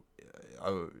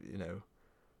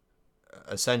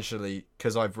 essentially,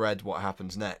 because I've read what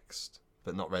happens next,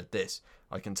 but not read this,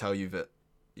 I can tell you that,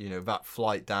 that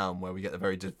flight down where we get the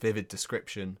very vivid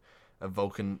description of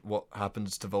Vulcan, what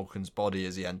happens to Vulcan's body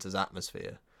as he enters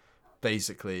atmosphere.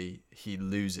 Basically, he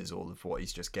loses all of what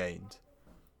he's just gained.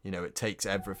 It takes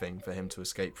everything for him to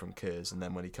escape from Kurz, and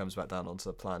then when he comes back down onto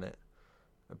the planet,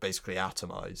 basically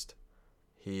atomized,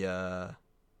 he's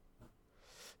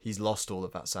lost all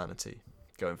of that sanity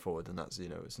going forward, and that's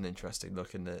it's an interesting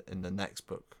look in the next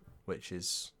book, which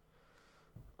is,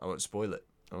 I won't spoil it.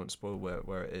 I won't spoil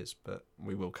where it is, but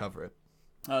we will cover it.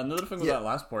 Another thing with that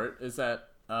last part is that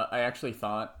I actually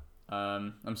thought.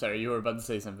 I'm sorry, you were about to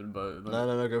say something, but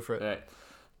no, go for it.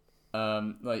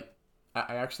 Right.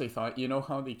 I actually thought,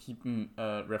 how they keep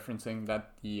referencing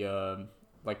that the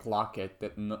locket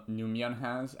that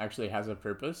Numion actually has a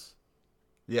purpose.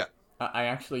 Yeah. I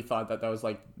actually thought that was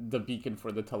like the beacon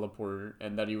for the teleporter,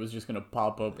 and that he was just gonna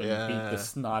pop up and beat the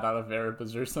snot out of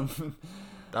Erebus or something.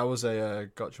 That was a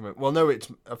gotcha moment. Well, no,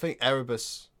 I think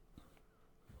Erebus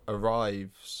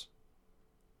arrives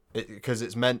because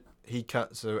it's meant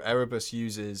so Erebus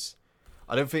uses.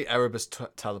 I don't think Erebus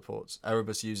teleports.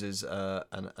 Erebus uses an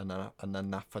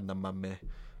Anaphane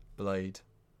blade,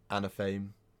 Anaphame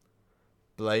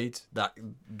blade.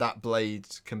 That blade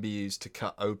can be used to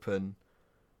cut open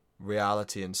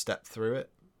reality and step through it,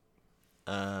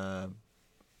 and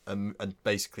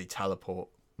basically teleport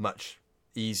much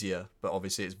easier. But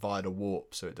obviously it's via the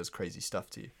warp, so it does crazy stuff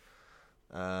to you.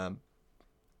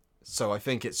 So I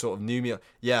think it's sort of Numion.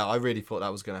 Yeah, I really thought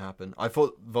that was going to happen. I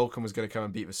thought Vulcan was going to come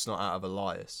and beat the snot out of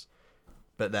Elias,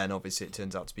 but then obviously it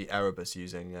turns out to be Erebus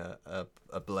using a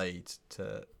blade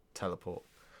to teleport.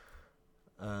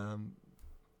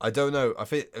 I don't know. I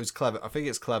think it was clever. I think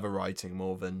it's clever writing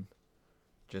more than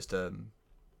just a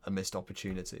missed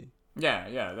opportunity. Yeah,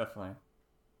 definitely.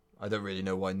 I don't really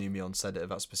know why Numion said it at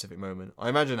that specific moment. I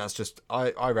imagine that's just...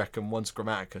 I reckon once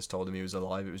Grammaticus told him he was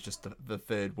alive, it was just the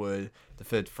third word, the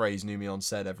third phrase Numion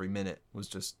said every minute was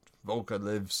just, Vulcan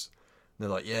lives. And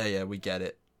they're like, yeah, we get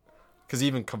it. Because he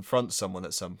even confronts someone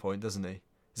at some point, doesn't he?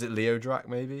 Is it Leodrak,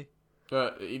 maybe?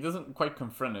 He doesn't quite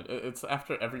confront it. It's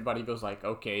after everybody goes like,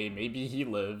 okay, maybe he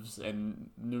lives, and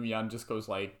Numion just goes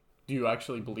like, do you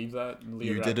actually believe that? And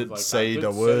you didn't say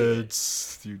the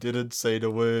words. You didn't say the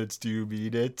words. Do you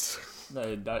mean it?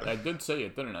 I did say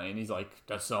it, didn't I? And he's like,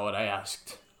 that's not what I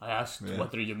asked. I asked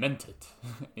whether you meant it.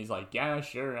 He's like, yeah,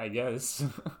 sure, I guess.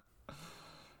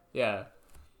 Yeah,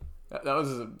 that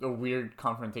was a weird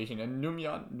confrontation, and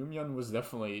Numyon was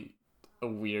definitely a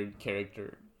weird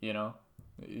character. You know,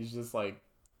 he's just like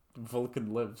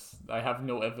Vulcan lives. I have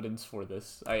no evidence for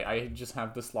this. I just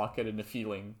have this locket and a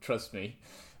feeling. Trust me.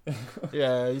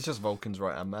 Yeah, he's just Vulcan's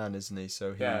right hand man, isn't he?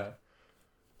 So Yeah.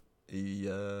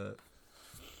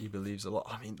 he believes a lot.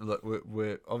 I mean, look,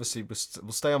 we're obviously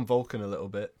we'll stay on Vulcan a little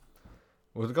bit.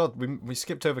 Well, God, we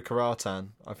skipped over Karatan.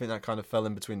 I think that kind of fell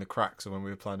in between the cracks of when we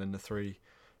were planning the 3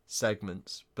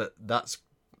 segments. But that's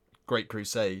Great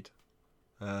Crusade.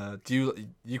 Do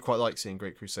you quite like seeing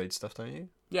Great Crusade stuff, don't you?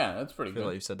 Yeah, that's pretty I feel good.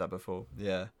 like you've said that before.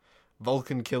 Yeah,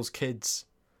 Vulcan kills kids.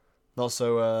 Not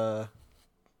so.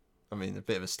 I mean, a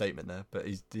bit of a statement there, but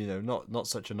he's not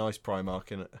such a nice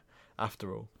Primarch in it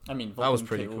after all. I mean, Vulcan That was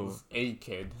pretty kills a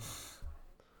kid.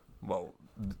 Well,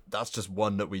 that's just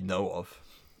one that we know of.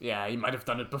 Yeah, he might have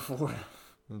done it before.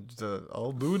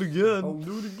 I'll do it again. I'll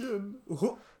do it again.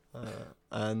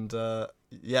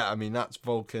 Yeah, I mean that's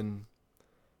Vulcan.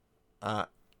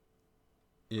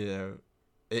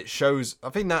 It shows. I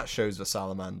think that shows the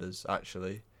salamanders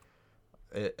actually,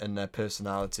 and their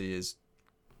personality is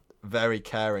very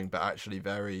caring, but actually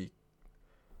very,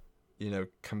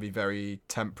 can be very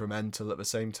temperamental at the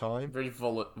same time. Very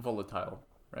volatile,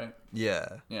 right?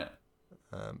 Yeah. Yeah.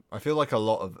 I feel like a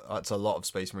lot of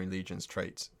Space Marine Legion's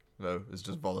traits though is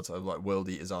just volatile, like World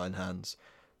Eaters, Iron Hands,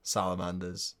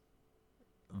 Salamanders,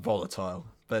 volatile.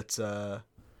 But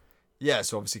yeah,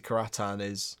 so obviously Karatan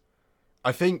is.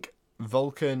 I think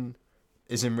Vulcan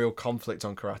is in real conflict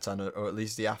on Karatan, or at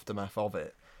least the aftermath of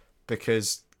it,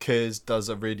 because Kurz does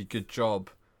a really good job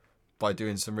by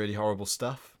doing some really horrible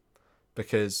stuff.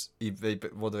 Because they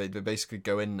basically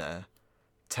go in there,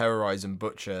 terrorize and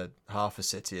butcher half a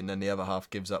city, and then the other half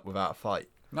gives up without a fight.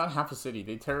 Not half a city.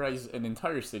 They terrorize an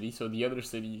entire city, so the other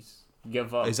cities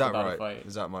give up Is that without right? a fight.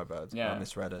 Is that my bad? Yeah. I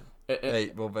misread it.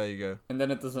 Well, there you go. And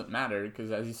then it doesn't matter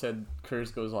because, as you said,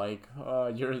 Kurz goes like,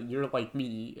 "You're like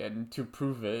me," and to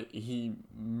prove it, he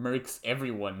murks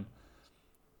everyone.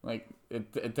 Like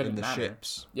it didn't In the matter.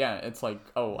 ships. Yeah, it's like,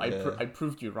 oh, Yeah. I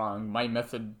proved you wrong. My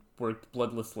method worked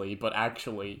bloodlessly, but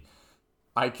actually,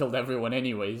 I killed everyone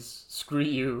anyways. Screw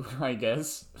you, I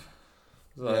guess.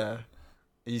 So, Yeah.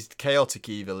 He's chaotic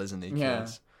evil, isn't he? Yeah.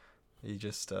 Kurz? He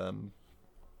just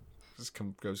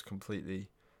goes completely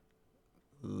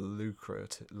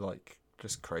lucrative, like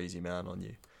just crazy man on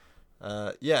you.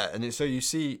 Yeah, and so you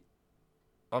see,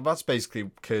 that's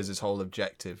basically Kurz's whole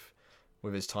objective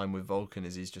with his time with Vulcan,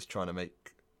 is he's just trying to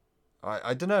make.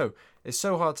 I don't know. It's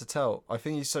so hard to tell. I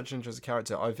think he's such an interesting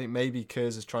character. I think maybe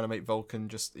Kurz is trying to make Vulcan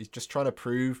he's just trying to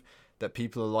prove that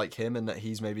people are like him and that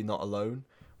he's maybe not alone,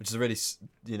 which is a really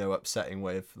upsetting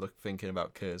way of thinking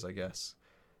about Kurz, I guess,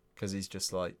 because he's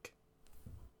just like,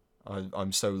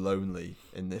 I'm so lonely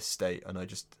in this state, and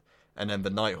then the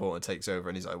Night Haunter takes over,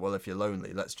 and he's like, well, if you're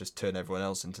lonely, let's just turn everyone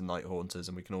else into Night Haunters,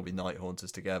 and we can all be Night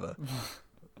Haunters together.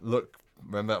 Look,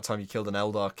 remember that time you killed an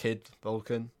Eldar kid,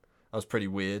 Vulcan? That was pretty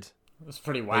weird. it was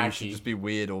pretty Maybe you should wacky. just be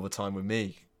weird all the time with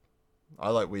me. I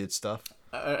like weird stuff.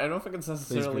 I don't think it's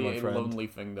necessarily my a friend. lonely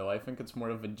thing, though. I think it's more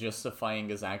of a justifying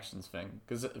his actions thing.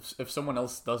 Because if someone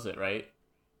else does it, right,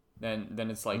 then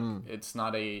it's like it's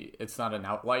not an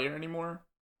outlier anymore.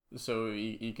 So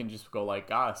he can just go like,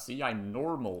 see, I'm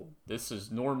normal. This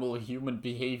is normal human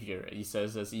behavior. He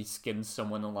says as he skins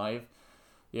someone alive,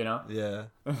 Yeah.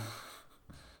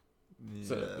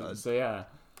 So yeah.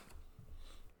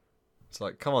 It's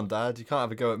like, come on, Dad, you can't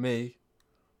have a go at me.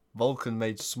 Vulcan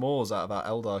made s'mores out of that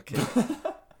Eldar kid.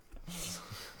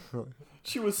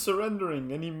 She was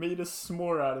surrendering, and he made a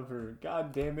s'more out of her.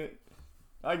 God damn it!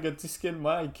 I get to skin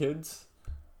my kids.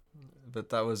 But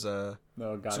that was No,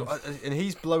 God. So, and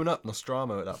he's blown up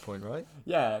Nostromo at that point, right?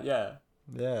 Yeah.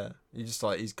 Yeah.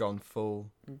 He's gone full.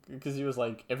 Because he was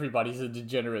like, everybody's a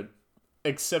degenerate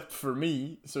except for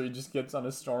me. So he just gets on a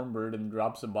Stormbird and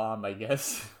drops a bomb, I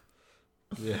guess.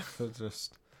 Yeah,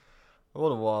 just what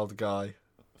a wild guy.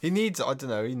 He needs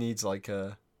like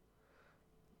a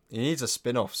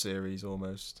spin-off series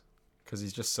almost, because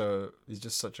he's just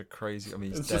such a crazy. I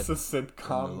mean, he's It's dead. just a in the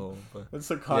sitcom. lore, but It's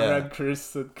a Conrad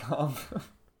Curse sitcom.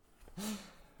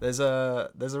 there's a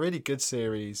really good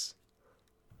series,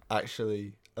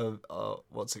 actually. Of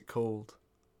what's it called?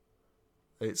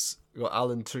 It's got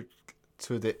Alan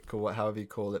Tudyk, or however you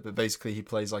call it, but basically he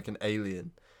plays like an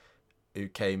alien who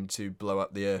came to blow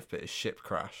up the Earth, but his ship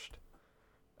crashed.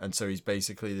 And so he's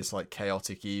basically this like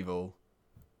chaotic evil.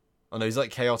 Oh no, he's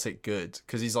like chaotic good,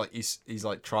 because he's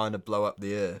like trying to blow up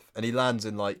the Earth, and he lands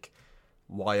in like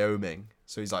Wyoming.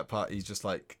 So he's just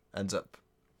like ends up,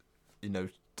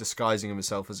 disguising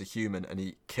himself as a human, and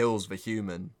he kills the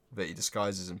human that he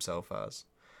disguises himself as.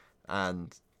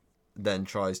 and then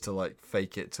tries to like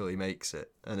fake it till he makes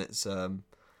it. And it's I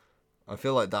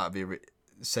feel like that'd be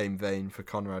same vein for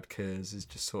Konrad Kurz, is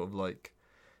just sort of like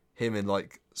him in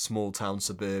like small town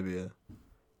suburbia,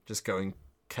 just going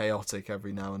chaotic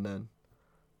every now and then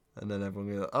everyone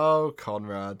will be like, oh,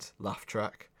 Konrad, laugh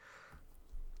track.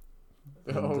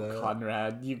 And,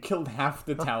 Konrad, you killed half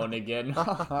the town again.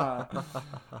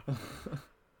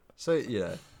 So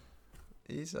yeah,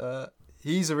 he's a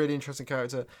really interesting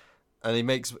character, and he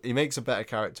makes a better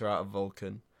character out of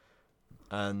Vulcan,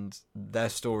 and their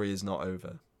story is not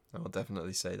over. I'll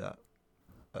definitely say that,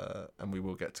 and we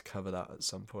will get to cover that at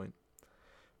some point.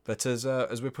 But as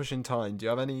we're pushing time, do you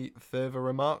have any further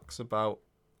remarks about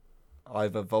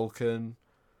either Vulcan?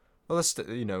 Well, is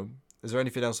there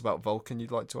anything else about Vulcan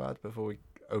you'd like to add before we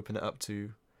open it up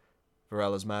to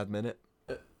Varela's Mad Minute?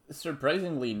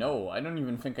 Surprisingly, no. I don't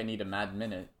even think I need a Mad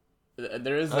Minute.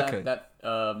 There is the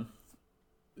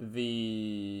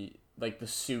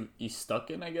suit he's stuck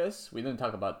in, I guess. We didn't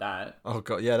talk about that. Oh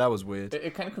god, yeah, that was weird.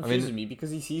 It kind of confuses me because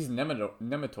he sees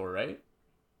Nemetor, right?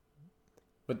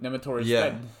 But Nemetor is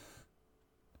dead.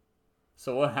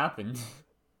 So what happened?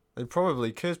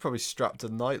 Kurz probably strapped a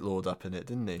Night Lord up in it,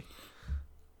 didn't he?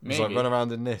 Maybe. He's like, run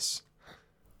around in this.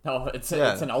 No, it's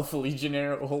an Alpha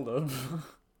Legionnaire. Hold up.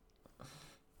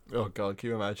 Oh god, can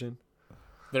you imagine?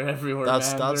 They're everywhere,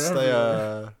 that's man. That's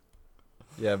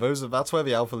where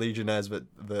the Alpha Legionnaires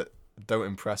that don't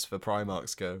impress the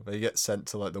Primarchs go. They get sent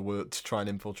to like the world to try and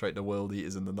infiltrate the World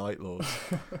Eaters and the Night Lords.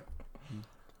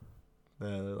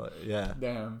 They're like, yeah.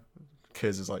 Damn.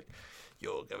 Kurz is like,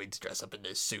 you're going to dress up in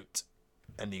this suit,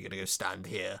 and you're gonna go stand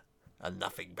here, and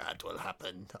nothing bad will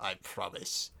happen. I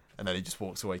promise. And then he just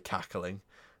walks away cackling.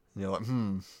 And you're like,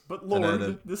 But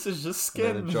Lord, this is just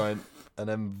skin. And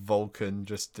then Vulcan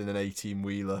just in an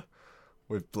 18-wheeler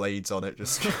with blades on it,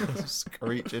 just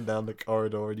screeching down the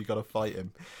corridor, and you got to fight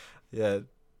him. Yeah,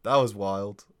 that was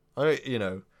wild.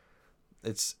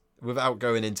 It's without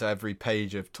going into every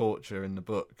page of torture in the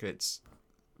book. It's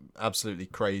absolutely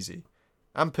crazy.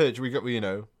 And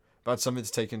but something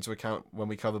to take into account when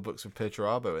we cover books with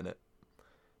Perturabo in it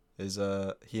is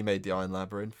he made the Iron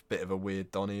Labyrinth, bit of a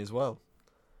weird Donnie as well.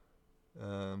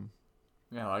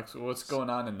 Yeah, like so what's going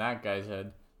on in that guy's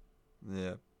head?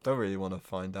 Yeah, don't really want to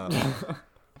find out.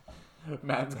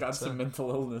 Man's got some mental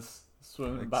illness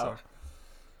swimming about.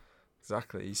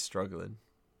 Exactly, he's struggling.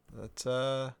 But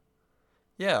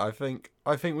yeah, I think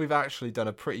we've actually done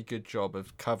a pretty good job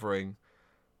of covering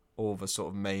all the sort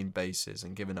of main bases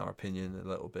and giving our opinion a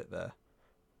little bit there.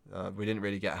 We didn't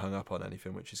really get hung up on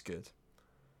anything, which is good.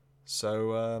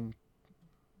 So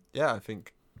yeah, I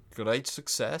think great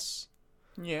success.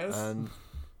 Yes. And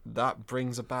that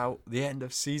brings about the end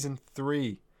of season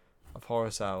 3 of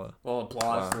Horus Hour. Little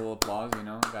applause,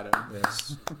 gotta...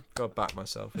 Yes, gotta back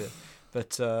myself here.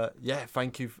 But yeah,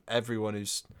 thank you everyone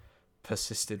who's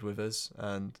persisted with us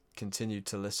and continued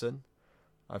to listen.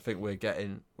 I think we're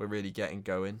really getting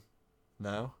going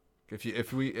now.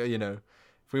 If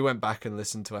we went back and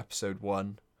listened to episode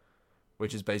 1,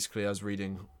 which is basically us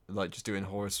reading, like just doing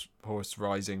Horus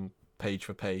Rising page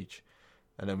for page,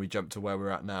 and then we jump to where we're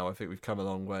at now, I think we've come a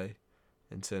long way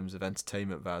in terms of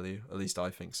entertainment value. At least I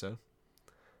think so.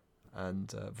 And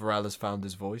Varela's found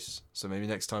his voice, so maybe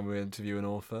next time we interview an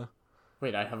author.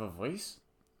 Wait, I have a voice?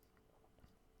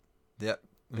 Yep.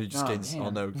 Who just gains? Oh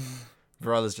no,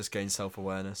 Varela's just gained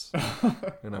self-awareness.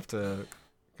 Gonna have to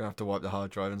wipe the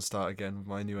hard drive and start again with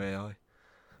my new AI.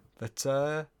 But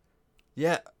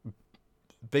yeah,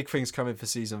 big things coming for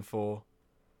season 4.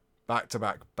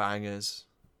 Back-to-back bangers.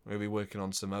 We'll be working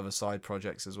on some other side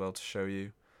projects as well to show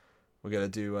you. We're gonna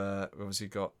do. We've obviously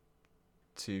got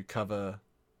to cover.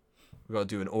 We've got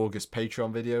to do an August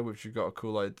Patreon video, which we've got a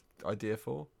cool idea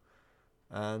for.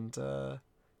 And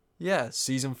yeah,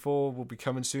 season 4 will be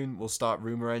coming soon. We'll start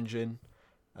Rumor Engine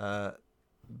the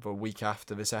week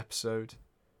after this episode.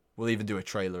 We'll even do a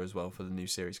trailer as well for the new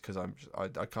series because I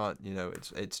can't,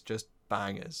 it's just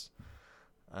bangers.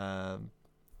 And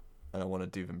I want to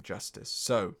do them justice.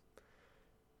 So,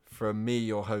 from me,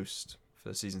 your host for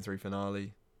the season 3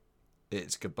 finale,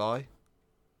 it's goodbye.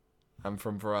 And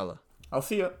from Varela, I'll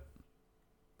see you.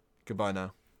 Goodbye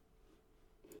now.